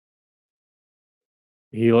 but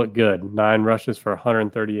he looked good. 9 rushes for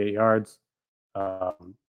 138 yards.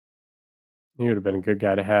 He would have been a good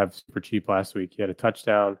guy to have super cheap last week. He had a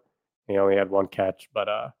touchdown. He only had 1 catch, but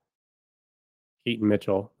Keaton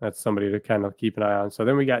Mitchell, that's somebody to kind of keep an eye on. So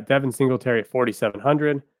then we got Devin Singletary at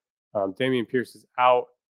 4,700. Dameon Pierce is out,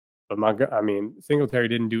 but Singletary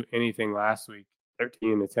didn't do anything last week.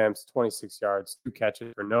 13 attempts, 26 yards, 2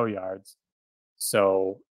 catches for no yards.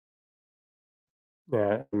 So,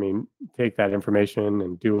 yeah, take that information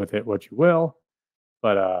and do with it what you will.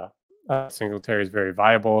 But Singletary is very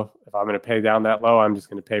viable. If I'm going to pay down that low, I'm just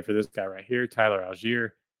going to pay for this guy right here, Tyler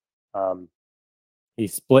Algier.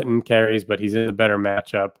 He's splitting carries, but he's in a better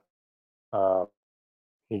matchup.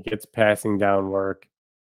 He gets passing down work.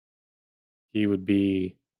 He would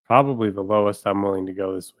be probably the lowest I'm willing to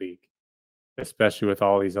go this week, especially with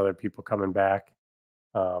all these other people coming back.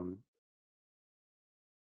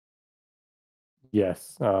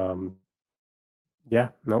 Yes. Yeah,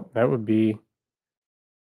 nope, that's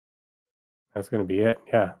going to be it.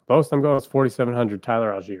 Yeah. Lowest I'm going is 4,700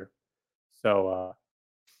 Tyler Algier. So,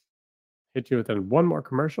 hit you with one more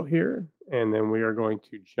commercial here, and then we are going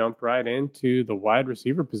to jump right into the wide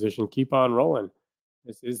receiver position. Keep on rolling.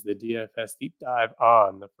 This is the DFS Deep Dive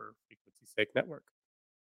on the For Frequency Sake Network.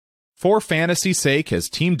 For Fantasy's Sake has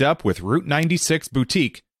teamed up with Route 96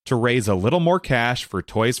 Boutique to raise a little more cash for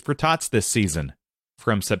Toys for Tots this season.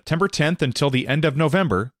 From September 10th until the end of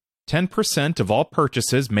November, 10% of all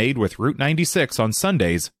purchases made with Route 96 on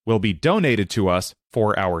Sundays will be donated to us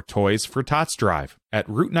for our Toys for Tots drive. At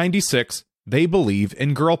Route 96, they believe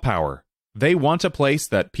in girl power. They want a place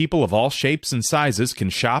that people of all shapes and sizes can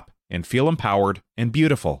shop and feel empowered and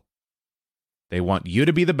beautiful. They want you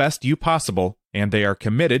to be the best you possible, and they are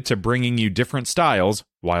committed to bringing you different styles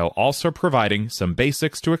while also providing some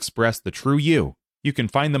basics to express the true you. You can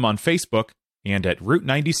find them on Facebook and at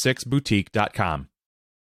route96boutique.com.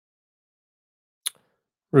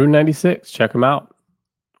 Route 96, check them out.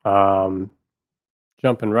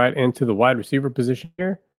 Jumping right into the wide receiver position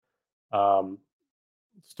here.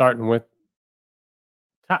 Starting with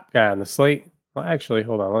top guy on the slate. Well, actually,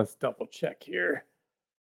 hold on. Let's double check here.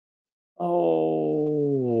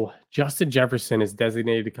 Oh, Justin Jefferson is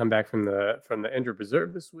designated to come back from the injured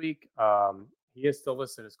reserve this week. He is still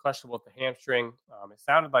listed as questionable with the hamstring. It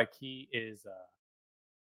sounded like he is.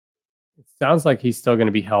 It sounds like he's still going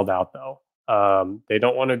to be held out though. They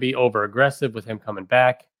don't want to be over aggressive with him coming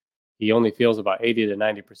back. He only feels about 80 to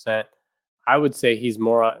 90%. I would say he's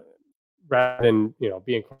more rather than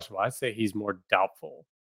being questionable. I'd say he's more doubtful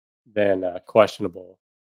than questionable.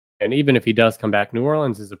 And even if he does come back, New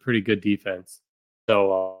Orleans is a pretty good defense.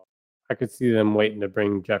 So I could see them waiting to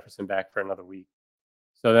bring Jefferson back for another week.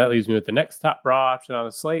 So that leaves me with the next top raw option on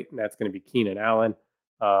the slate, and that's going to be Keenan Allen.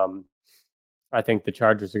 I think the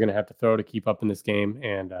Chargers are going to have to throw to keep up in this game,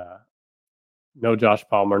 and no Josh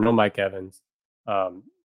Palmer, no Mike Evans. Allen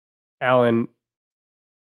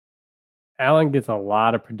gets a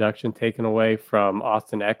lot of production taken away from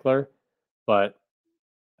Austin Eckler, but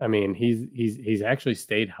I mean, he's actually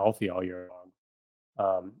stayed healthy all year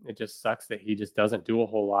long. It just sucks that he just doesn't do a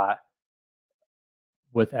whole lot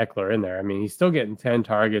with Eckler in there. I mean, he's still getting 10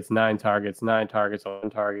 targets, 9 targets, 9 targets, 1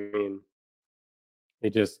 target. I mean,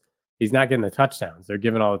 he's not getting the touchdowns. They're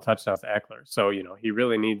giving all the touchdowns to Eckler. So, he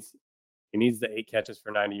really needs the 8 catches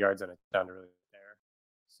for 90 yards and a touchdown to really get there.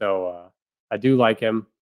 So I do like him.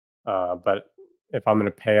 But if I'm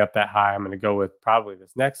going to pay up that high, I'm going to go with probably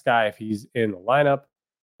this next guy if he's in the lineup.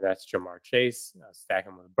 That's Jamar Chase. Stack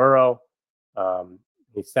him with Burrow.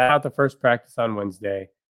 He sat out the first practice on Wednesday,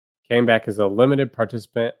 came back as a limited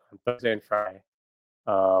participant on Thursday and Friday.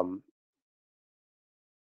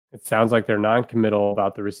 It sounds like they're non-committal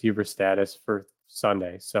about the receiver status for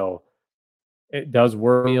Sunday. So it does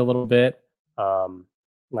worry me a little bit.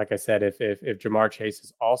 Like I said, if Jamar Chase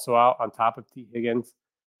is also out on top of T. Higgins,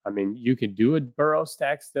 I mean, you could do a Burrow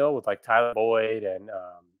stack still with like Tyler Boyd and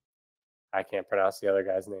I can't pronounce the other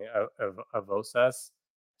guy's name, Avosas,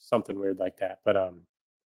 something weird like that. But I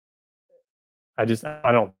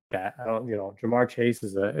don't Jamar Chase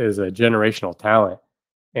is a generational talent,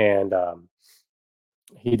 and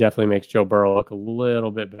he definitely makes Joe Burrow look a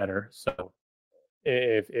little bit better. So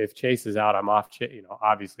if Chase is out, I'm off.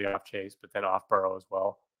 Obviously off Chase, but then off Burrow as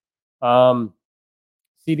well.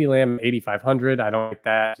 CeeDee Lamb 8,500. I don't like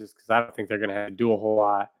that just because I don't think they're going to have to do a whole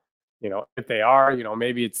lot. If they are,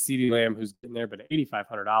 maybe it's CeeDee Lamb who's getting there, but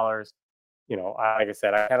 $8,500. Like I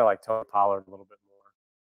said, I kind of like Tony Pollard a little bit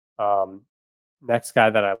more. Next guy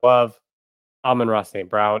that I love, Amon-Ra St.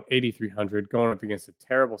 Brown, 8,300, going up against a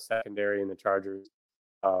terrible secondary in the Chargers.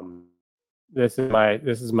 This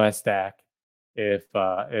is my stack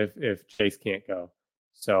if Chase can't go.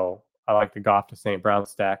 So I like the Goff to St. Brown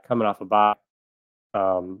stack coming off a bye.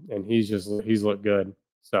 And he's looked good.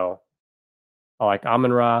 So I like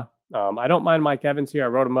Amon-Ra. I don't mind Mike Evans here. I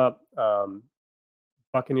wrote him up.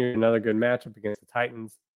 Buccaneers, another good matchup against the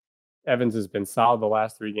Titans. Evans has been solid the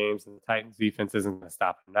last 3 games, and the Titans defense isn't going to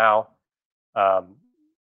stop him now.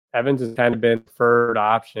 Evans has kind of been preferred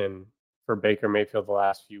option for Baker Mayfield the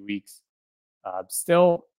last few weeks.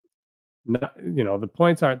 Still, not, the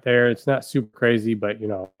points aren't there. It's not super crazy, but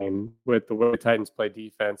and with the way the Titans play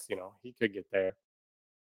defense, he could get there.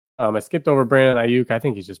 I skipped over Brandon Ayuk. I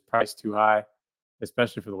think he's just priced too high,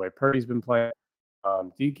 especially for the way Purdy's been playing.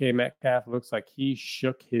 DK Metcalf looks like he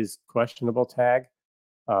shook his questionable tag.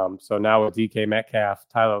 So now with DK Metcalf,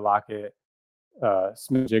 Tyler Lockett,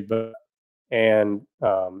 Smith-Jigba, and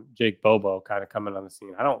Jake Bobo kind of coming on the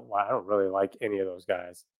scene. I don't really like any of those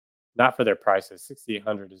guys. Not for their prices.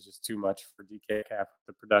 6,800 is just too much for DK Metcalf with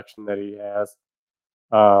the production that he has.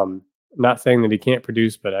 I'm not saying that he can't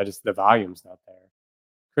produce, but the volume's not there.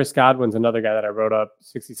 Chris Godwin's another guy that I wrote up,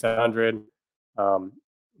 6,700.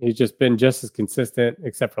 He's just been just as consistent,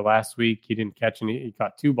 except for last week. He didn't catch any. He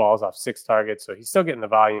caught 2 balls off 6 targets, so he's still getting the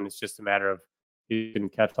volume. It's just a matter of he didn't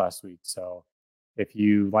catch last week. So if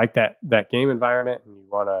you like that game environment and you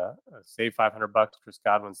want to save $500, Chris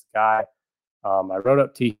Godwin's the guy. I wrote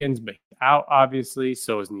up T. Higgins, but he's out, obviously.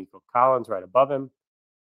 So is Nico Collins right above him.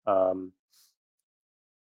 So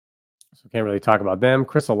can't really talk about them.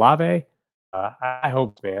 Chris Olave, I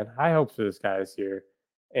hope for this guy this year.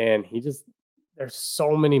 And there's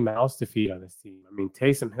so many mouths to feed on this team. I mean,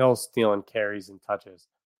 Taysom Hill stealing carries and touches.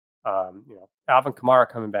 Alvin Kamara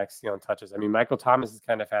coming back stealing touches. I mean, Michael Thomas has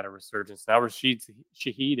kind of had a resurgence. Now Rashid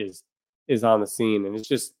Shaheed is on the scene, and it's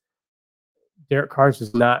just Derek Carr's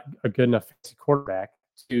just not a good enough quarterback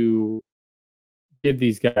to give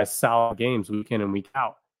these guys solid games week in and week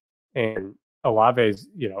out. And Olave's,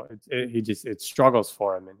 it struggles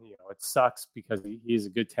for him, and it sucks because he's a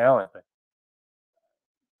good talent. But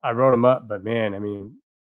I wrote him up, but man, I mean,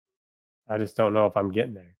 I just don't know if I'm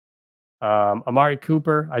getting there. Amari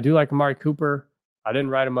Cooper, I do like Amari Cooper. I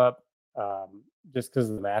didn't write him up just because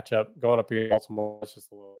of the matchup. Going up against Baltimore, it's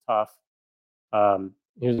just a little tough.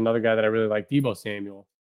 Here's another guy that I really like, Deebo Samuel.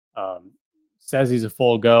 Says he's a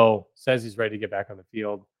full go, says he's ready to get back on the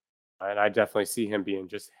field. And I definitely see him being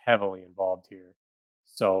just heavily involved here.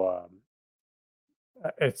 So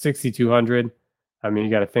at 6,200, I mean,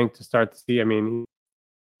 you got to think to start to see. I mean, he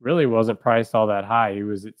really wasn't priced all that high. He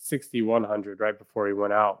was at 6,100 right before he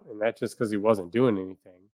went out, and that's just because he wasn't doing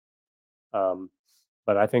anything.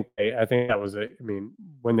 But I think that was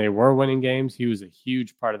when they were winning games, he was a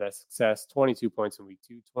huge part of that success. 22 points in week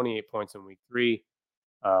 2, 28 points in week 3.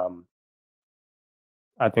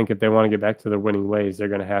 I think if they want to get back to their winning ways, they're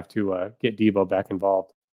going to have to get Deebo back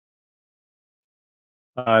involved.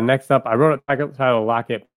 Next up, I wrote a Tyler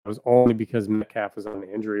Lockett. It was only because Metcalf was on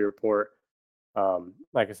the injury report.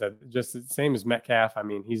 Like I said, just the same as Metcalf. I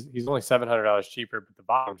mean, he's only $700 cheaper, but the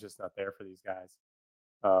volume's just not there for these guys.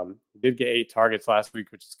 He did get 8 targets last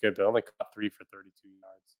week, which is good, but only caught 3 for 32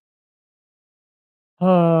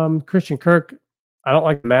 yards. Christian Kirk, I don't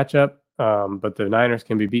like the matchup, but the Niners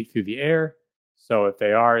can be beat through the air. So if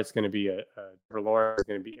they are, it's going to be Trevor Lawrence is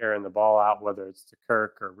going to be airing the ball out, whether it's to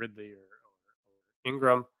Kirk or Ridley or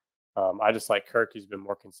Ingram. I just like Kirk. He's been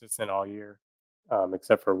more consistent all year,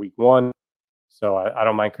 except for week 1. So I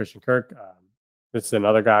don't mind Christian Kirk. This is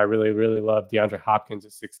another guy I really, really love, DeAndre Hopkins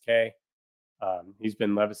at 6K. He's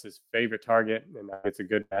been Levis's favorite target, and it's a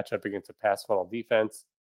good matchup against a pass funnel defense.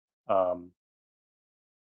 I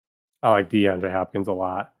like DeAndre Hopkins a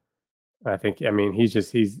lot.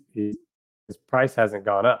 His price hasn't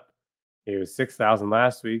gone up. He was $6,000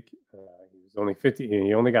 last week. He was only $50.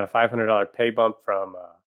 He only got a $500 pay bump from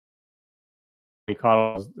he caught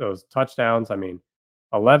all those touchdowns.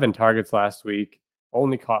 11 targets last week,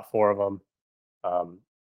 only caught 4 of them.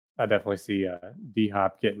 I definitely see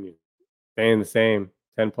D-Hop staying the same.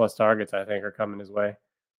 10 plus targets, I think, are coming his way.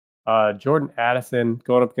 Jordan Addison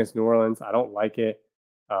going up against New Orleans. I don't like it.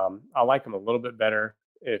 I like him a little bit better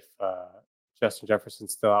if Justin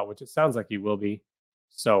Jefferson's still out, which it sounds like he will be.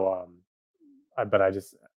 So, at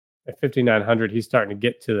 5,900, he's starting to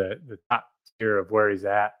get to the top tier of where he's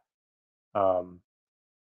at. And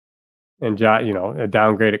a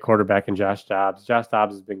downgrade at quarterback in Josh Dobbs. Josh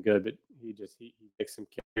Dobbs has been good, but he takes some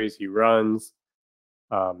carries, he runs,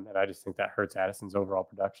 and I just think that hurts Addison's overall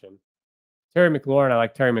production. Terry McLaurin, I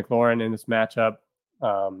like Terry McLaurin in this matchup.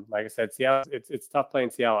 Like I said, Seattle, it's tough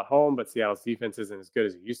playing Seattle at home, but Seattle's defense isn't as good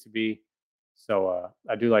as it used to be. So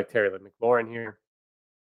I do like Terry McLaurin here.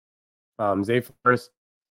 Zay Flowers,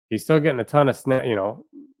 he's still getting a ton of the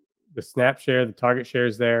snap share, the target share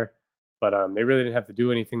is there, but they really didn't have to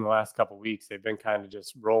do anything the last couple of weeks. They've been kind of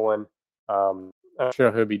just rolling. I'm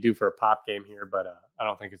sure he'll be due for a pop game here, but I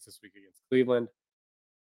don't think it's this week against Cleveland.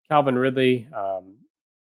 Calvin Ridley,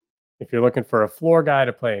 if you're looking for a floor guy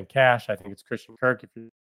to play in cash, I think it's Christian Kirk. If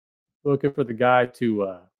you're looking for the guy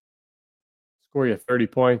to score you 30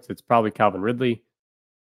 points, it's probably Calvin Ridley.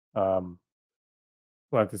 We'll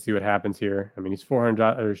have to see what happens here. He's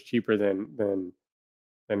 $400 cheaper than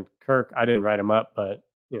Kirk. I didn't write him up, but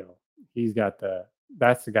he's got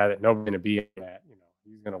that's the guy that nobody's going to be at.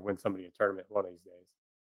 He's going to win somebody a tournament one of these days.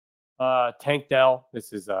 Tank Dell,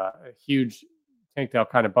 this is a huge Tank Dell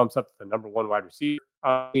kind of bumps up to the number 1 wide receiver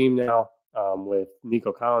on the team now, with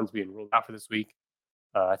Nico Collins being ruled out for this week.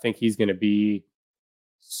 I think he's going to be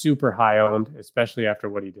super high owned, especially after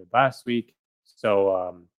what he did last week.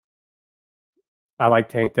 So I like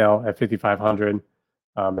Tank Dell at 5,500,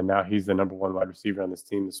 and now he's the number 1 wide receiver on this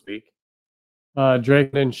team this week.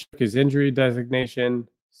 Drake didn't shook his injury designation,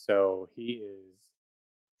 so he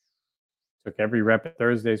took every rep at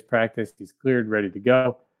Thursday's practice. He's cleared, ready to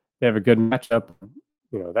go. They have a good matchup.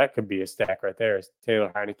 That could be a stack right there. It's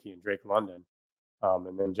Taylor Heineke and Drake London,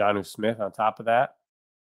 and then Jonnu Smith on top of that.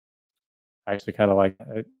 I actually kind of like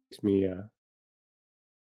that. It makes me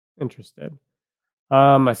interested.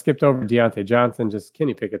 I skipped over Deontay Johnson. Just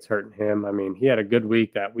Kenny Pickett's hurting him. I mean, he had a good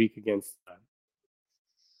week that week against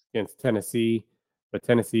Tennessee, but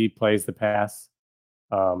Tennessee plays the pass.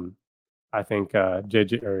 I think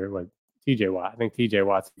TJ Watt. I think TJ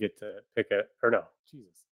Watt's get to Pickett, or no,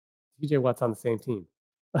 Jesus, TJ Watt's on the same team.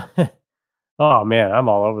 Oh man, I'm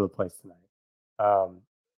all over the place tonight.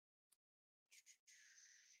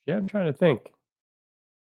 Yeah, I'm trying to think.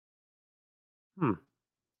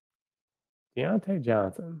 Deontay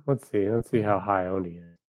Johnson. Let's see how high owned he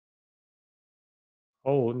is.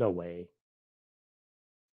 Oh, no way.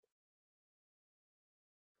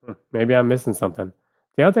 Maybe I'm missing something.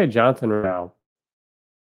 Deontay Johnson right now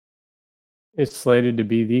is slated to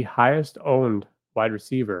be the highest owned wide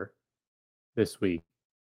receiver this week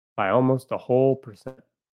by almost a whole percent.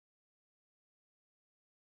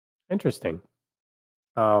 Interesting.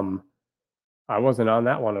 I wasn't on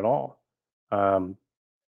that one at all.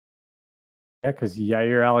 Yeah, because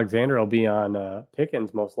Yair Alexander will be on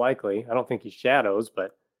Pickens most likely. I don't think he shadows,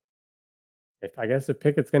 but I guess if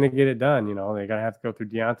Pickett's going to get it done, they're going to have to go through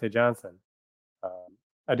Deontay Johnson.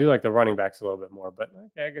 I do like the running backs a little bit more, but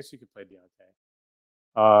okay, I guess you could play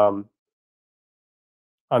Deontay.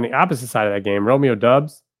 On the opposite side of that game, Romeo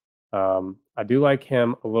Doubs, I do like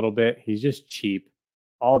him a little bit. He's just cheap.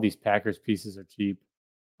 All these Packers pieces are cheap.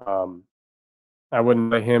 I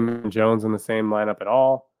wouldn't put him and Jones in the same lineup at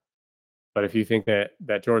all. But if you think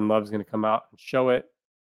that Jordan Love's going to come out and show it,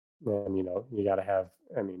 then, you got to have,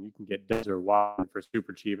 you can get Dez or Watt for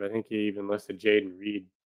super cheap. I think he even listed Jaden Reed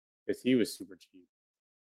because he was super cheap.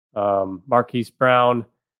 Marquise Brown,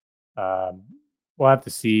 we'll have to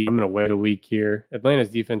see. I'm going to wait a week here. Atlanta's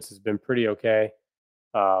defense has been pretty okay.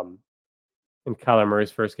 In Kyler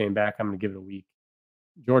Murray's first game back, I'm going to give it a week.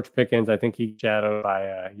 George Pickens, I think he's shadowed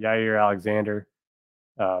by Yair Alexander.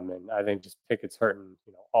 And I think just Pickett's hurting,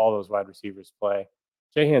 all those wide receivers play.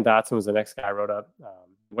 Jahan Dotson was the next guy I wrote up.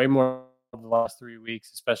 Way more of the last 3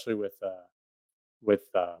 weeks, especially with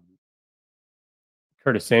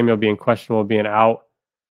Curtis Samuel being questionable, being out.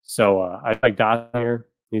 So I like Dotson here.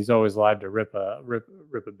 He's always live to rip a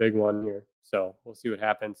big one here. So we'll see what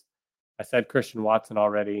happens. I said Christian Watson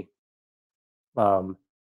already.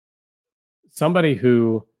 Somebody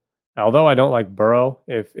who, although I don't like Burrow,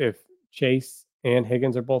 if Chase and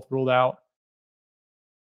Higgins are both ruled out,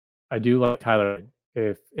 I do like Tyler.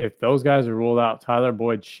 If those guys are ruled out, Tyler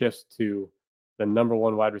Boyd shifts to the number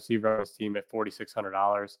 1 wide receiver on his team at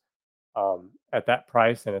 $4,600. At that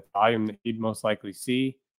price and at the volume that he'd most likely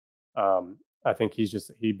see, I think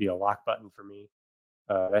he'd be a lock button for me.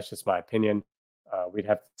 That's just my opinion. We'd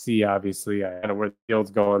have to see, obviously, I don't know where the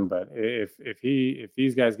field's going, but if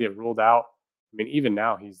these guys get ruled out, even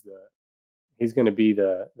now he's going to be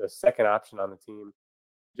the second option on the team,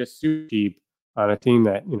 just super cheap on a team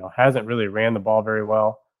that hasn't really ran the ball very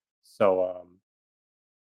well. So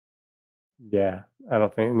yeah, I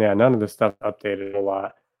don't think none of this stuff updated a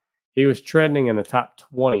lot. He was trending in the top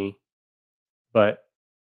 20, but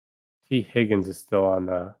T. Higgins is still on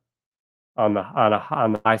the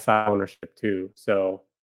high side ownership too. So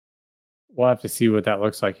we'll have to see what that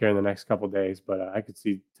looks like here in the next couple of days. But I could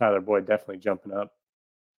see Tyler Boyd definitely jumping up.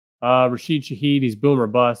 Rashid Shaheed, he's boom or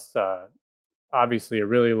bust. Obviously a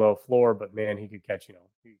really low floor, but man, he could catch 2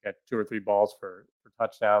 or 3 balls for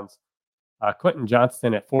touchdowns. Quentin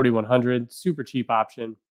Johnston at 4,100, super cheap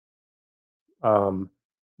option. No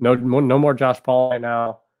more Josh Paul right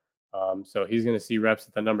now. So he's going to see reps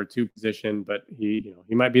at the number 2 position, but he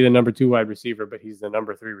might be the number 2 wide receiver, but he's the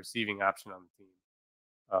number 3 receiving option on the team.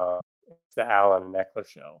 It's the Allen and Eckler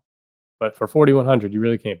show. But for 4,100, you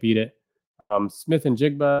really can't beat it. Smith and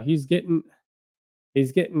Jigba, he's getting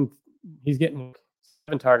 7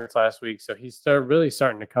 targets last week, so he's really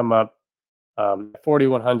starting to come up. At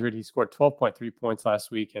 4,100, he scored 12.3 points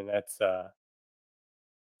last week, and that's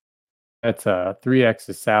 3x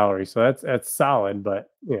his salary, so that's solid. But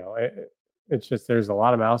it's just there's a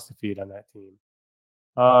lot of mouths to feed on that team.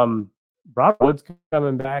 Robert Woods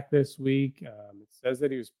coming back this week. It's says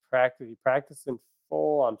that he practiced in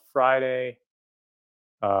full on Friday.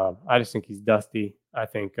 I just think he's dusty. I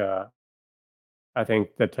think the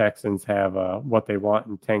Texans have what they want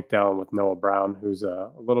in Tank Dell with Noah Brown, who's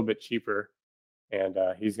a little bit cheaper, and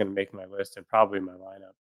he's going to make my list and probably my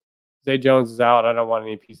lineup. Zay Jones is out. I don't want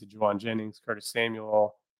any piece of Juwan Jennings. Curtis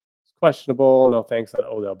Samuel is questionable. No thanks on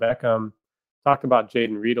Odell Beckham. Talked about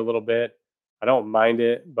Jaden Reed a little bit. I don't mind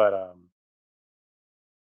it, but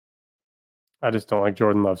I just don't like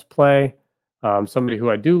Jordan Love's play. Somebody who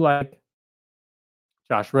I do like,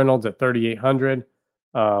 Josh Reynolds at 3,800.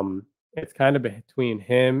 It's kind of between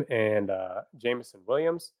him and Jameson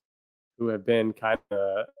Williams, who have been they've kind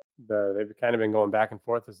of been going back and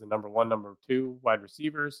forth as the number 1, number 2 wide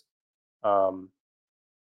receivers.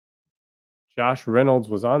 Josh Reynolds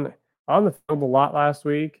was on the field a lot last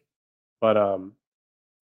week, but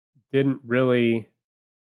didn't really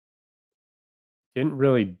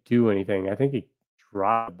do anything. I think he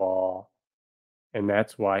dropped the ball, and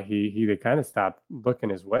that's why they kind of stopped looking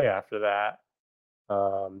his way after that.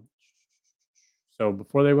 So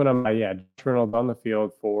before they went on, Josh Reynolds on the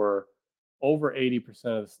field for over 80%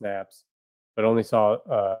 of the snaps, but only saw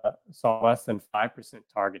less than 5%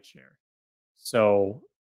 target share. So,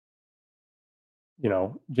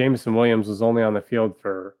 Jameson Williams was only on the field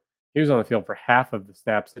for half of the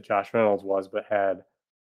snaps that Josh Reynolds was, but had,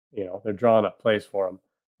 they're drawing up plays for him.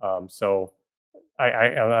 So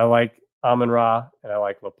I like Amon-Ra and I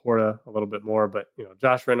like Laporta a little bit more, but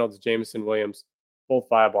Josh Reynolds, Jameson Williams, both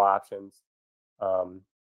viable options.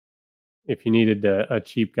 If you needed a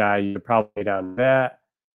cheap guy, you could probably pay down that.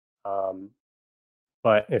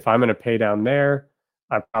 But if I'm going to pay down there,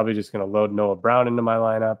 I'm probably just going to load Noah Brown into my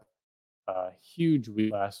lineup. Huge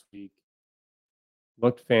week last week.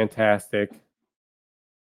 Looked fantastic.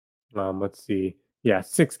 Let's see. Yeah,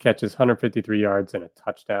 6 catches, 153 yards, and a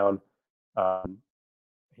touchdown.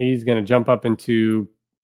 He's going to jump up into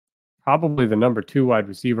probably the number 2 wide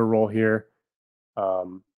receiver role here.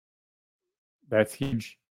 That's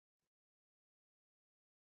huge.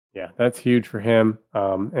 Yeah, that's huge for him.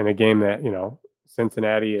 In a game that,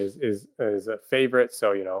 Cincinnati is a favorite.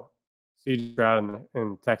 So, CJ Stroud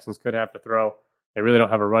and Texans could have to throw. They really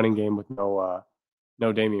don't have a running game with no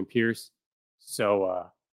Dameon Pierce.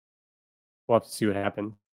 So we'll have to see what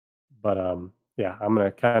happens. But I'm going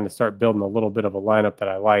to kind of start building a little bit of a lineup that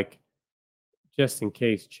I like, just in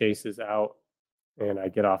case Chase is out and I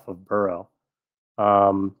get off of Burrow.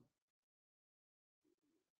 I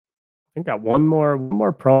think got one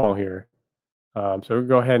more promo here. So we'll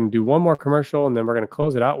go ahead and do one more commercial, and then we're going to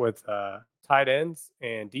close it out with tight ends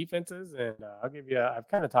and defenses. And I've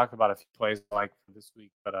kind of talked about a few plays I like for this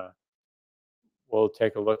week, but we'll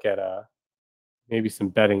take a look at maybe some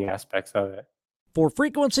betting aspects of it. For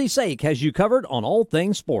frequency's sake, has you covered on all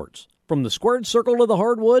things sports. From the squared circle to the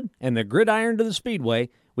hardwood and the gridiron to the speedway,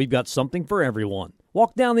 we've got something for everyone.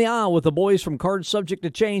 Walk down the aisle with the boys from Cards Subject to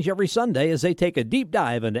Change every Sunday as they take a deep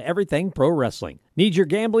dive into everything pro wrestling. Need your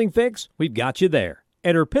gambling fix? We've got you there.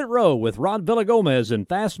 Enter Pit Row with Rod Villagomez and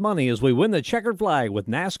Fast Money as we win the checkered flag with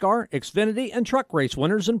NASCAR, Xfinity, and truck race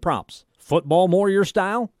winners and props. Football more your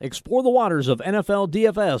style? Explore the waters of NFL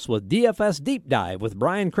DFS with DFS Deep Dive with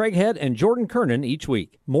Brian Craighead and Jordan Kernan each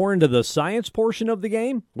week. More into the science portion of the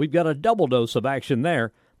game? We've got a double dose of action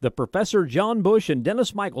there. The Professor John Bush and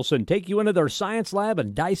Dennis Michelson take you into their science lab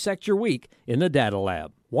and dissect your week in the data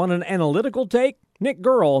lab. Want an analytical take? Nick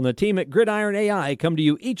Gurl and the team at Gridiron AI come to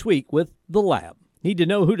you each week with The Lab. Need to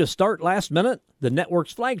know who to start last minute? The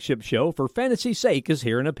network's flagship show, For Fantasy's Sake, is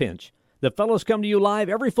here in a pinch. The fellows come to you live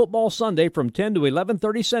every football Sunday from 10 to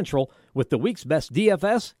 11:30 Central with the week's best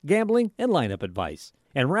DFS, gambling, and lineup advice.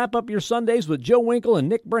 And wrap up your Sundays with Joe Winkle and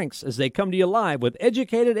Nick Brinks as they come to you live with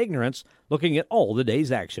educated ignorance looking at all the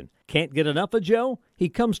day's action. Can't get enough of Joe? He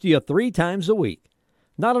comes to you 3 times a week.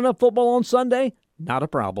 Not enough football on Sunday? Not a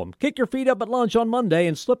problem. Kick your feet up at lunch on Monday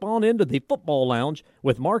and slip on into the football lounge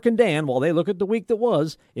with Mark and Dan while they look at the week that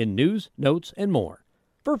was in news, notes, and more.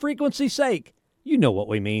 For frequency's sake, you know what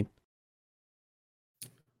we mean.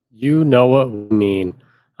 You know what we mean.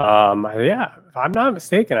 If I'm not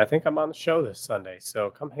mistaken, I think I'm on the show this Sunday. So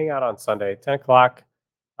come hang out on Sunday, 10 o'clock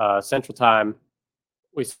Central Time.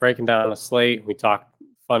 We're breaking down a slate. We talk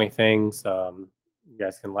funny things. You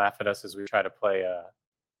guys can laugh at us as we try to play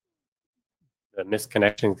the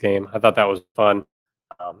misconnections game. I thought that was fun.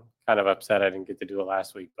 Kind of upset I didn't get to do it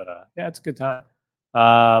last week, but it's a good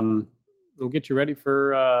time. We'll get you ready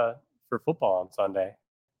for football on Sunday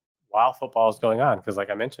while football is going on, because like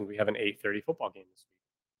I mentioned, we have an 8:30 football game this week.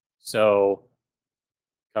 So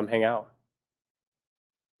come hang out.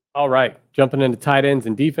 All right, jumping into tight ends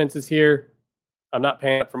and defenses here. I'm not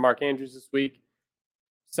paying up for Mark Andrews this week.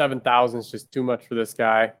 7,000 is just too much for this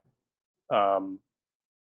guy.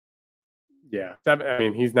 Yeah, I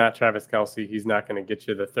mean, he's not Travis Kelce. He's not going to get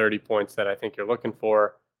you the 30 points that I think you're looking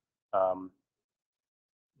for.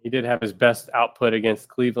 He did have his best output against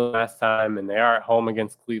Cleveland last time, and they are at home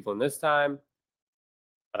against Cleveland this time.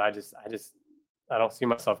 But I don't see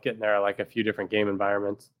myself getting there. I like a few different game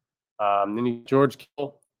environments. Then George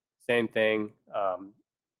Kittle, same thing.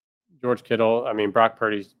 George Kittle, I mean, Brock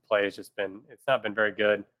Purdy's play has it's not been very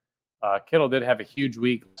good. Kittle did have a huge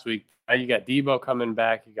week this week. Now you got Debo coming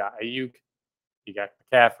back. You got Ayuk. You got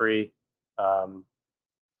McCaffrey. And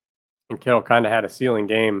Kittle kind of had a ceiling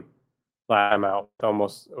game last time out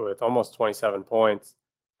with almost 27 points.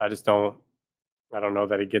 I don't know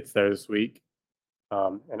that he gets there this week.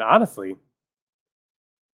 And honestly,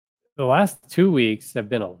 the last 2 weeks have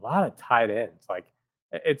been a lot of tight ends. Like,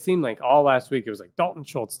 it seemed like all last week it was like Dalton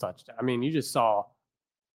Schultz touchdown. I mean, you just saw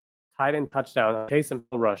tight end touchdown. Taysom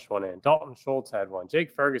Hill rushed one in. Dalton Schultz had one.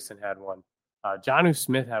 Jake Ferguson had one. Jonnu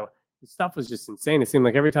Smith had one. The stuff was just insane. It seemed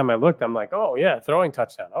like every time I looked, I'm like, oh, yeah, throwing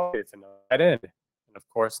touchdown. Oh, it's another tight end. And, of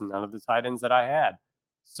course, none of the tight ends that I had.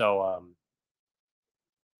 So,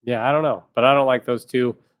 yeah, I don't know. But I don't like those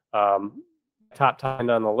two. Top tight end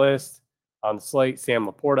on the list, on the slate, Sam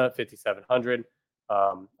Laporta, 5,700.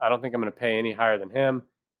 I don't think I'm going to pay any higher than him.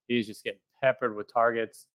 He's just getting peppered with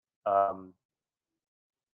targets.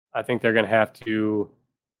 I think they're going to have to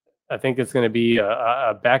 – I think it's going to be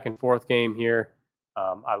a back-and-forth game here.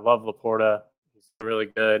 I love Laporta. He's really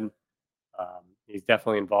good. He's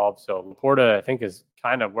definitely involved. So Laporta, I think, is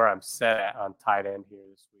kind of where I'm set at on tight end here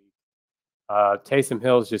this week. Taysom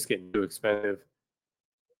Hill is just getting too expensive.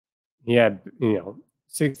 He had,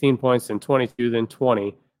 16 points and 22, then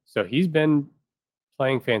 20. So he's been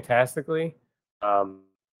playing fantastically.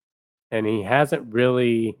 And he hasn't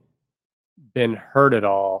really been hurt at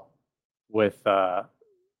all with the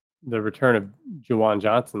return of Juwan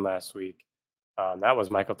Johnson last week. That was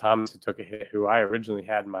Michael Thomas who took a hit, who I originally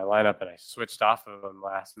had in my lineup, and I switched off of him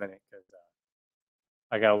last minute because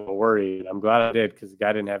I got a little worried. I'm glad I did because the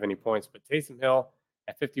guy didn't have any points. But Taysom Hill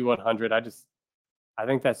at 5,100, I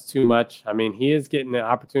think that's too much. I mean, he is getting the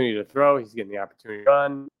opportunity to throw. He's getting the opportunity to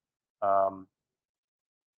run. So,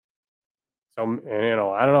 I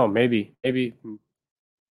don't know. Maybe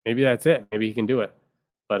that's it. Maybe he can do it.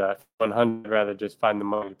 But 100, I'd rather just find the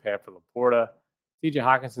money to pay for Laporta. TJ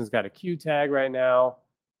Hawkinson's got a Q tag right now.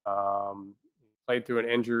 Played through an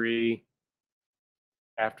injury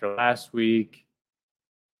after last week.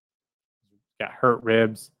 Got hurt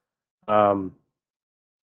ribs. I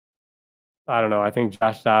don't know. I think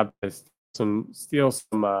Josh Dobbs steals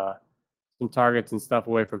some targets and stuff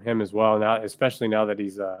away from him as well. Now, especially now that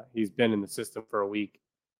he's been in the system for a week.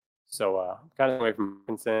 So kind of away from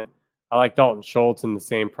Vincent. I like Dalton Schultz in the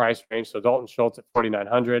same price range. So Dalton Schultz at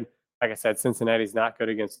 4,900. Like I said, Cincinnati's not good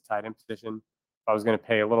against the tight end position. If I was going to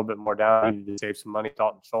pay a little bit more down, I needed to save some money.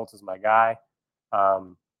 Dalton Schultz is my guy. I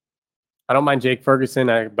don't mind Jake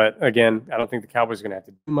Ferguson, but again, I don't think the Cowboys are going to have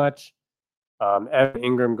to do much. Evan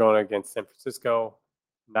Ingram going against San Francisco,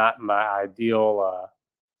 not my ideal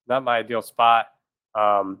spot.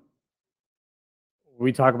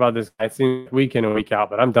 We talk about this guy week in and week out,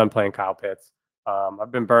 but I'm done playing Kyle Pitts.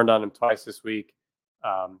 I've been burned on him twice this week.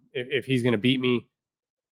 If he's going to beat me.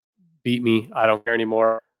 I don't care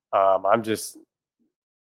anymore. I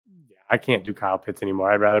can't do Kyle Pitts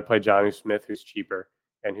anymore. I'd rather play Jonnu Smith, who's cheaper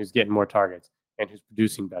and who's getting more targets and who's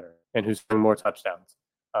producing better and who's throwing more touchdowns.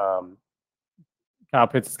 Kyle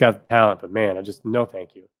Pitts has got the talent, but man, no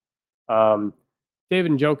thank you.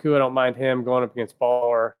 David Njoku, I don't mind him going up against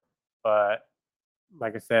Baltimore, but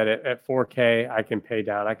like I said, at 4K, I can pay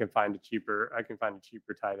down. I can find a cheaper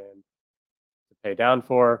tight end to pay down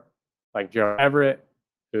for, like Joe Everett,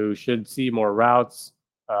 who should see more routes.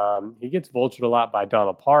 He gets vultured a lot by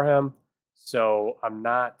Donald Parham, so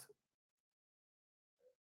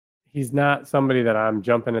he's not somebody that I'm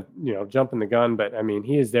jumping the gun, but I mean,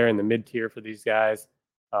 he is there in the mid tier for these guys.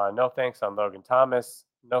 No thanks on Logan Thomas.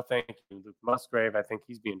 No thank you, Luke Musgrave. I think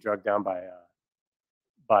he's being drugged down by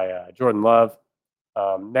Jordan Love.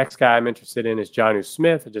 Next guy I'm interested in is Jonnu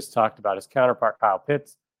Smith. I just talked about his counterpart, Kyle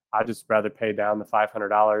Pitts. I'd just rather pay down the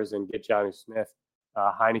 $500 and get Jonnu Smith.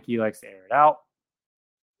 Heineke likes to air it out.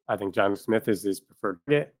 I think Jonnu Smith is his preferred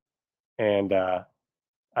fit. And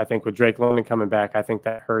I think with Drake London coming back, I think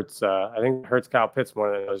that hurts. I think it hurts Kyle Pitts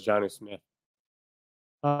more than it does Jonnu Smith.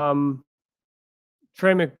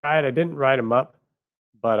 Trey McBride, I didn't write him up,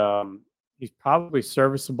 but he's probably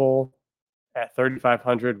serviceable at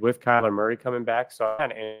 3,500 with Kyler Murray coming back. So I'm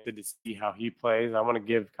kind of interested to see how he plays. I want to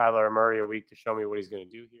give Kyler Murray a week to show me what he's going to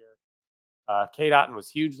do here. Kate Otten was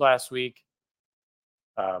huge last week.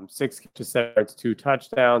 6 catches, 7 yards, 2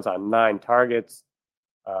 touchdowns on 9 targets.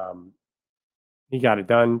 He got it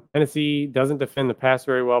done. Tennessee doesn't defend the pass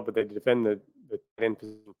very well, but they defend the tight end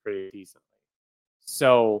position pretty decently.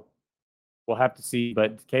 So we'll have to see.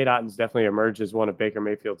 But Cade Otton's definitely emerged as one of Baker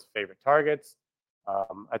Mayfield's favorite targets.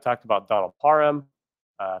 I talked about Donald Parham,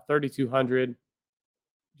 3,200.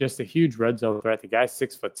 Just a huge red zone threat. The guy's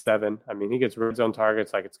 6'7". I mean, he gets red zone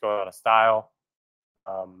targets like it's going out of style.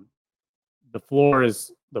 The floor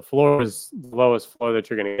is the lowest floor that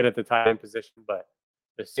you're going to get at the tight end position, but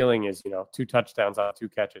the ceiling is 2 touchdowns on 2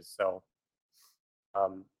 catches. So,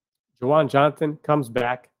 Juwan Johnson comes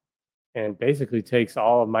back and basically takes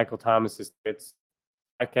all of Michael Thomas's hits.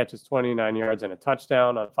 5 catches, 29 yards, and a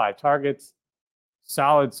touchdown on 5 targets.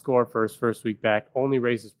 Solid score for his first week back. Only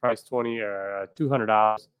raises price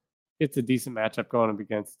 $200. It's a decent matchup going up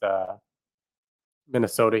against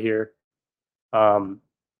Minnesota here.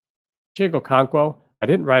 Chico Okonkwo, I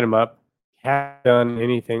didn't write him up. He hasn't done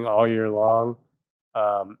anything all year long.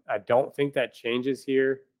 I don't think that changes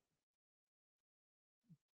here.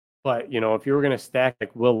 But, if you were going to stack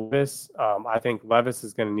like Will Levis, I think Levis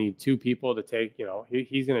is going to need 2 people to take,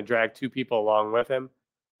 he's going to drag 2 people along with him.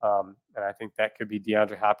 And I think that could be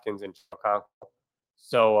DeAndre Hopkins and Chico Okonkwo.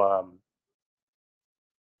 So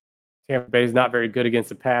Tampa Bay is not very good against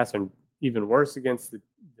the pass and even worse against the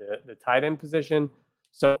tight end position.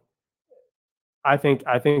 So I think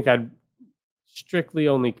I'd strictly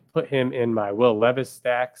only put him in my Will Levis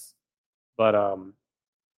stacks, but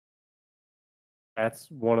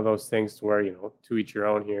that's one of those things to where to each your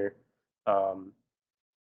own here.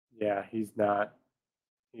 Yeah, he's not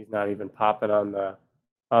even popping on the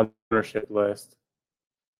ownership list.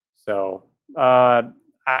 So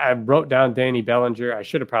I wrote down Danny Bellinger. I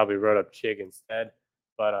should have probably wrote up Chig instead,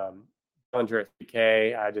 but Bellinger at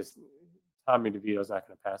 3K. Tommy DeVito's not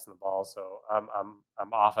going to pass the ball, so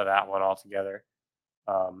I'm off of that one altogether.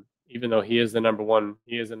 Even though he is the number one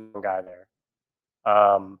guy there.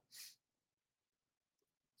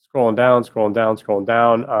 Scrolling down.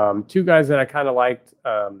 2 guys that I kind of liked,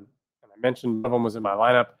 and I mentioned one of them was in my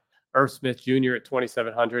lineup. Irv Smith Jr. at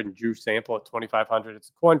 2,700 and Drew Sample at 2,500. It's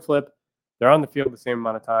a coin flip. They're on the field the same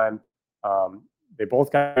amount of time. They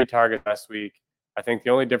both got 3 targets last week. I think the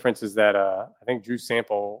only difference is that I think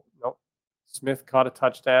Smith caught a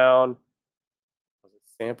touchdown. Was it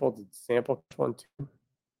Sample? Did Sample catch one too?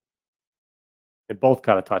 They both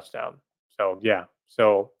caught a touchdown. So, yeah.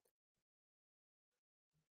 So,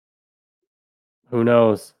 who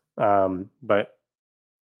knows? But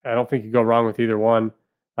I don't think you go wrong with either one.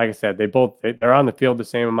 Like I said, they're on the field the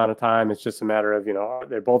same amount of time. It's just a matter of,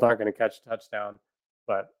 they both aren't going to catch a touchdown.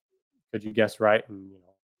 But could you guess right and,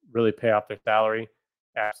 really pay off their salary?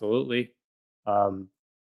 Absolutely.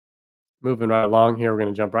 Moving right along here, we're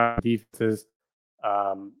going to jump right to defenses.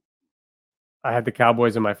 I had the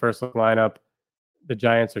Cowboys in my first look lineup. The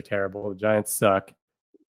Giants are terrible. The Giants suck.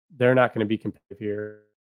 They're not going to be competitive here.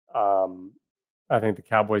 I think the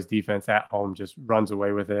Cowboys defense at home just runs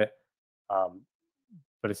away with it.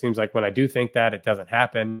 But it seems like when I do think that, it doesn't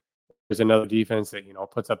happen. There's another defense that,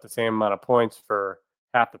 puts up the same amount of points for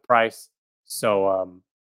half the price. So,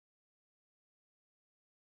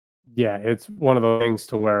 yeah, it's one of those things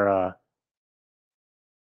to where, I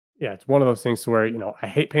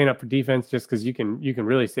hate paying up for defense just because you can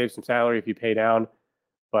really save some salary if you pay down.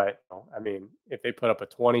 But, I mean, if they put up a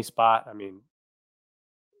 20 spot, I mean,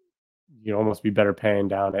 you'd almost be better paying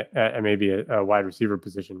down at maybe a wide receiver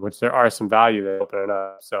position, which there are some value there opening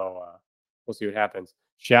up. So we'll see what happens.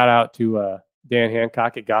 Shout out to Dan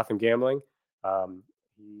Hancock at Gotham Gambling.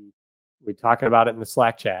 We're talking about it in the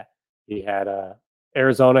Slack chat. He had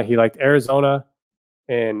Arizona. He liked Arizona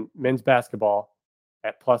in men's basketball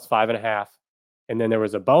at plus 5.5. And then there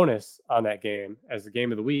was a bonus on that game as the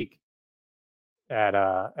game of the week at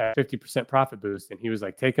 50% profit boost. And he was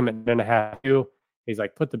like, take him at 9.5 too. He's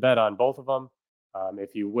like, put the bet on both of them.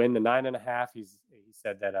 If you win the 9.5, he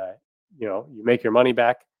said that, you make your money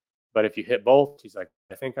back. But if you hit both, he's like,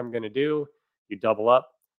 I think I'm going to do, you double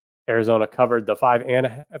up. Arizona covered the 5.5 and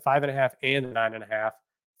the 9.5.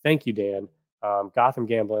 Thank you, Dan. Gotham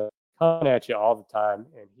Gambling coming at you all the time.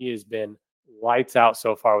 And he has been lights out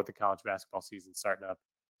so far with the college basketball season starting up.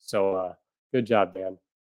 So good job, Dan.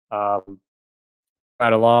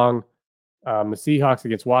 Right along. The Seahawks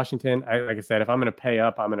against Washington. Like I said, if I'm going to pay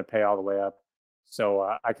up, I'm going to pay all the way up.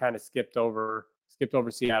 So I kind of skipped over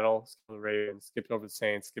Seattle, skipped over the Ravens, skipped over the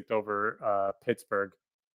Saints, skipped over Pittsburgh,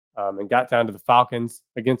 and got down to the Falcons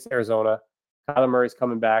against Arizona. Kyler Murray's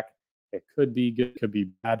coming back. It could be good, could be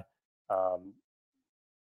bad.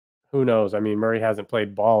 Who knows? I mean, Murray hasn't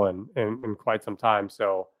played ball in quite some time,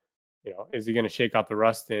 so is he going to shake out the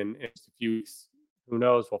rust in just a few weeks? Who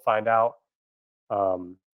knows? We'll find out.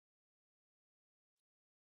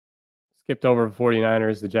 Skipped over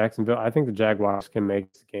 49ers, the Jacksonville. I think the Jaguars can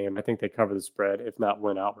make this game. I think they cover the spread, if not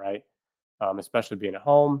win outright, especially being at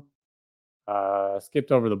home.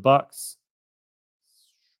 Skipped over the Bucks.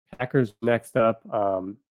 Packers next up.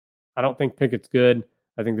 I don't think Pickett's good.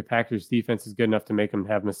 I think the Packers defense is good enough to make them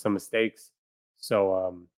have some mistakes.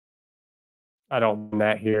 So I don't want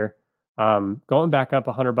that here. Going back up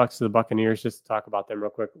 $100 to the Buccaneers just to talk about them real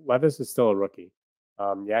quick. Levis is still a rookie.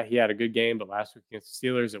 Yeah, he had a good game, but last week against the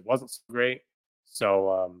Steelers, it wasn't so great.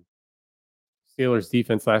 So Steelers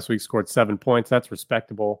defense last week scored 7 points. That's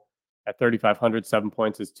respectable. At 3,500, 7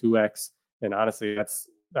 points is 2x, and honestly, that's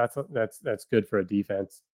good for a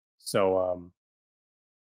defense. So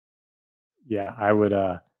yeah, I would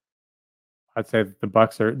I'd say that the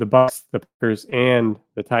Bucks, the Packers, and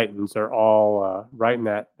the Titans are all right in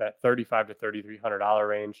that $3,500 to $3,300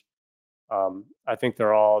 range. I think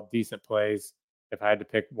they're all decent plays. If I had to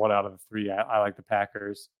pick one out of the three, I like the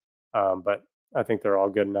Packers, but I think they're all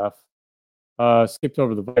good enough. Skipped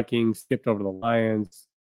over the Vikings, skipped over the Lions.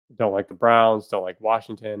 Don't like the Browns. Don't like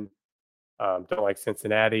Washington. Don't like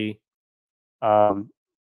Cincinnati.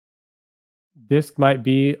 This might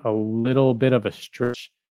be a little bit of a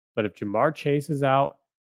stretch, but if Jamar Chase is out,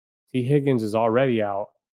 T. Higgins is already out,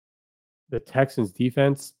 the Texans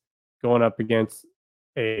defense going up against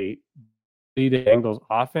a lead Bengals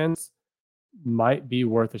offense might be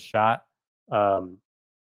worth a shot. I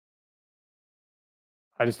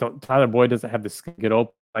just don't. Tyler Boyd doesn't have the skill to get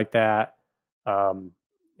open like that. And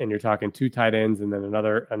you're talking 2 tight ends and then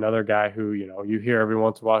another guy who you hear every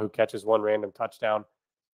once in a while who catches one random touchdown.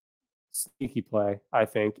 Sneaky play, I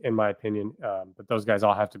think, in my opinion. But those guys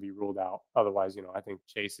all have to be ruled out. Otherwise, I think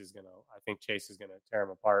Chase is gonna tear them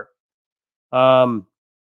apart.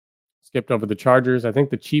 Skipped over the Chargers. I think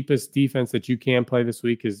the cheapest defense that you can play this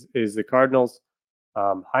week is the Cardinals.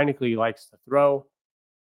 Heineke likes to throw,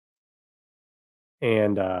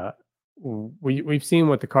 and we've seen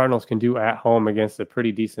what the Cardinals can do at home against a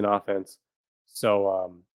pretty decent offense.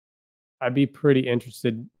 So I'd be pretty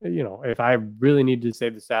interested. If I really need to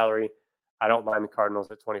save the salary, I don't mind the Cardinals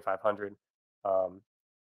at 2,500.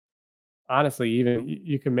 Honestly, even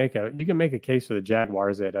you can make a case for the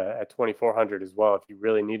Jaguars at 2,400 as well if you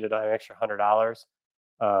really needed an extra $100.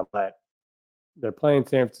 But they're playing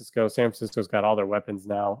San Francisco. San Francisco's got all their weapons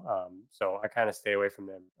now, so I kind of stay away from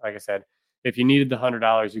them. Like I said, if you needed the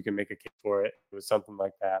 $100, you can make a case for it. It was something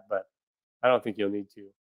like that, but I don't think you'll need to.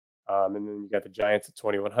 And then you got the Giants at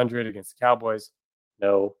 2,100 against the Cowboys.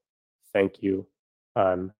 No, thank you.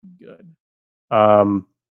 I'm good. So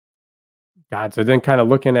then kind of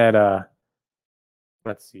looking at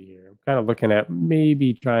let's see here. I'm kind of looking at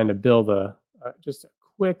maybe trying to build just a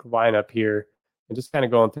quick lineup here and just kind of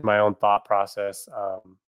going through my own thought process.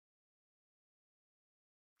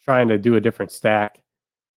 Trying to do a different stack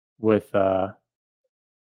with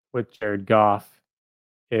Jared Goff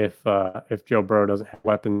if Joe Burrow doesn't have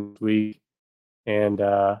weapons this week, and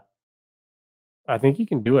I think you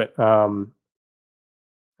can do it.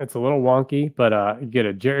 It's a little wonky, but you get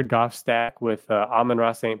a Jared Goff stack with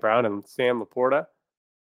Amon-Ra St. Brown and Sam Laporta.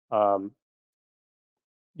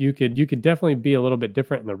 You could definitely be a little bit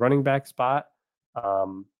different in the running back spot.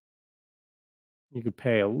 You could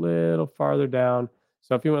pay a little farther down.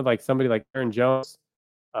 So if you want like somebody like Aaron Jones,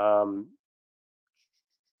 just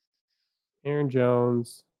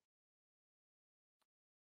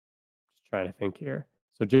trying to think here.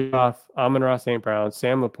 So Jared Goff, Amon-Ra St. Brown,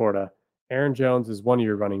 Sam Laporta, Aaron Jones is one of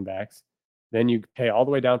your running backs. Then you pay all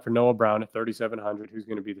the way down for Noah Brown at 3,700, who's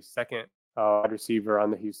going to be the second wide receiver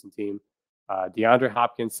on the Houston team. DeAndre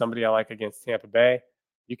Hopkins, somebody I like against Tampa Bay.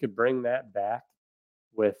 You could bring that back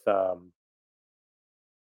with like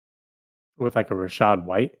a Rashad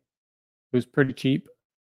White, who's pretty cheap.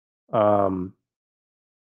 Then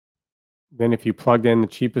if you plugged in the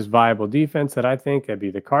cheapest viable defense that I think, that'd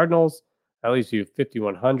be the Cardinals. At least you have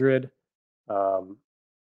 5,100.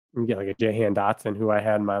 You get like a Jahan Dotson, who I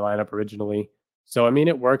had in my lineup originally. So, I mean,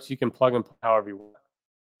 it works. You can plug and play however you want.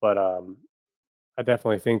 But I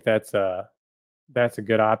definitely think that's a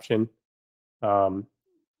good option. Oh,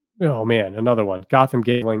 man, another one. Gotham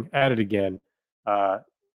Gambling, at it again.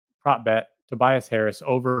 Prop bet, Tobias Harris,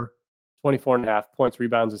 over 24.5 points,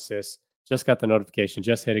 rebounds, assists. Just got the notification.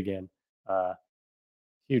 Just hit again.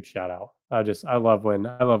 Huge shout out. I love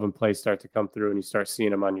when plays start to come through and you start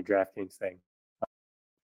seeing them on your DraftKings thing.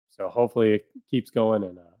 So hopefully it keeps going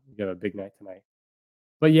and we have a big night tonight.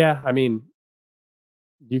 But yeah, I mean,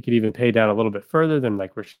 you could even pay down a little bit further than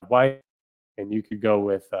like Rashad White, and you could go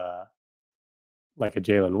with like a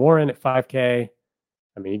Jalen Warren at 5K.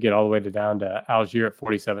 I mean, you get all the way down to Algier at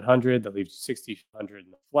 4,700. That leaves you 6,500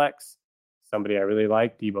 in the flex. Somebody I really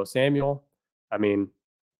like, Deebo Samuel. I mean,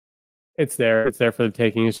 it's there. It's there for the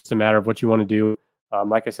taking. It's just a matter of what you want to do.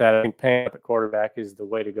 Like I said, I think paying up at quarterback is the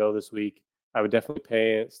way to go this week. I would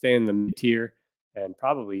definitely stay in the mid tier and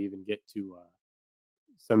probably even get to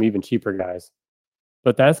some even cheaper guys.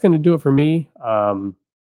 But that's going to do it for me.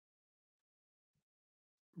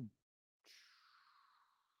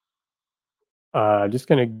 Just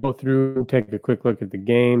going to go through, take a quick look at the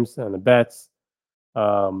games and the bets. See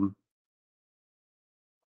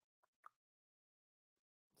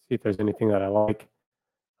if there's anything that I like.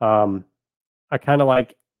 I kind of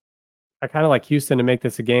like Houston to make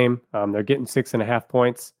this a game. They're getting 6.5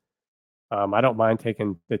 points. I don't mind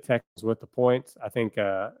taking the Texans with the points. I think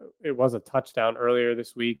it was a touchdown earlier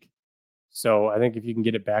this week. So I think if you can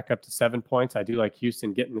get it back up to 7 points, I do like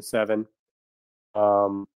Houston getting the 7.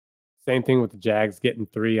 Same thing with the Jags getting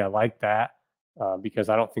 3. I like that because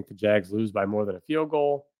I don't think the Jags lose by more than a field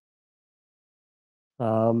goal.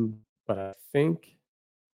 But I think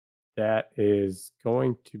that is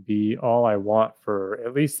going to be all I want for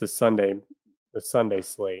at least the Sunday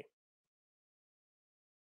slate.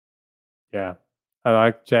 Yeah. I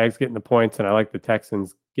like Jags getting the points and I like the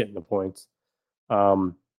Texans getting the points.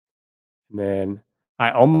 And then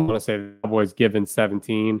I almost want to say the Cowboys given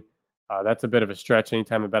 17. That's a bit of a stretch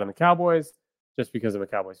anytime I bet on the Cowboys, just because I'm a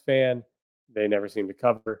Cowboys fan. They never seem to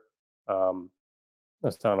cover. I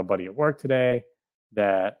was telling a buddy at work today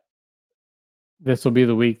that this will be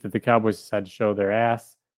the week that the Cowboys decide to show their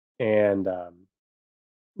ass and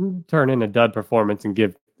turn in a dud performance and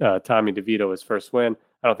give Tommy DeVito his first win.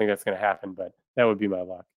 I don't think that's going to happen, but that would be my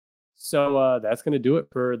luck. So that's going to do it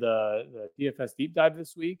for the DFS deep dive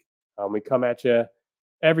this week. We come at you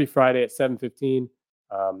every Friday at 7:15.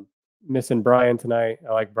 Missing Brian tonight.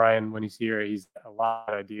 I like Brian when he's here. He's got a lot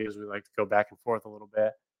of ideas. We like to go back and forth a little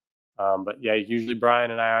bit. But yeah, usually Brian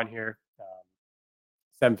and I are on here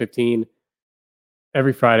 7:15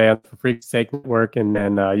 every Friday on the Freak Sake Network. And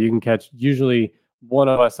then you can catch usually one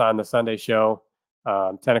of us on the Sunday show,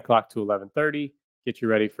 10 o'clock to 11:30. Get you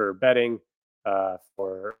ready for betting,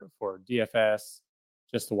 for DFS,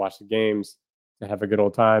 just to watch the games, to have a good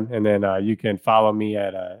old time. And then you can follow me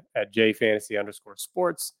at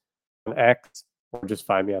jfantasy_sports on X, or just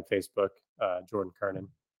find me on Facebook, Jordan Kernan.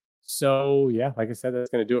 So yeah, like I said, that's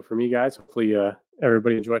going to do it for me, guys. Hopefully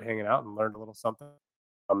everybody enjoyed hanging out and learned a little something.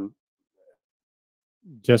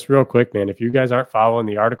 Just real quick, man, if you guys aren't following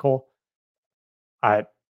the article, I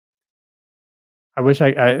wish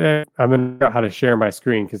I'm going to know how to share my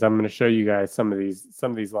screen, because I'm going to show you guys some of these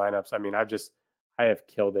lineups. I mean, I have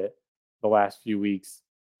killed it the last few weeks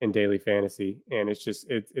in daily fantasy, and it's just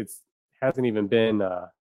it hasn't even been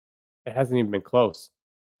close.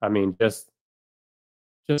 I mean, just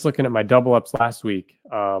looking at my double ups last week,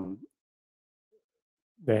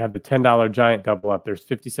 they had the $10 giant double up. There's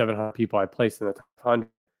 5,700 people I placed in the top 100.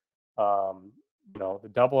 The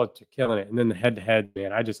double ups are killing it, and then the head to head,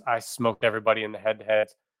 man, I smoked everybody in the head to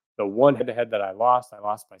heads. The one head to head that I lost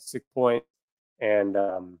by 6 points, and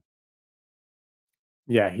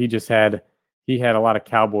yeah, he had a lot of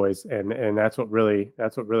Cowboys, and that's what really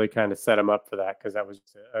kind of set him up for that, because that was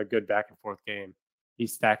a good back and forth game. He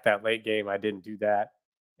stacked that late game. I didn't do that,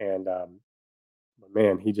 and but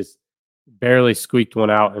man, he just barely squeaked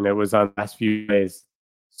one out, and it was on the last few days.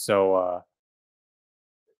 So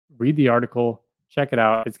read the article, check it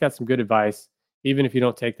out. It's got some good advice. Even if you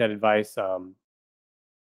don't take that advice,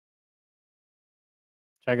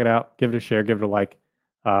 check it out, give it a share, give it a like,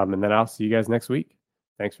 and then I'll see you guys next week.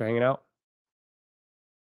 Thanks for hanging out.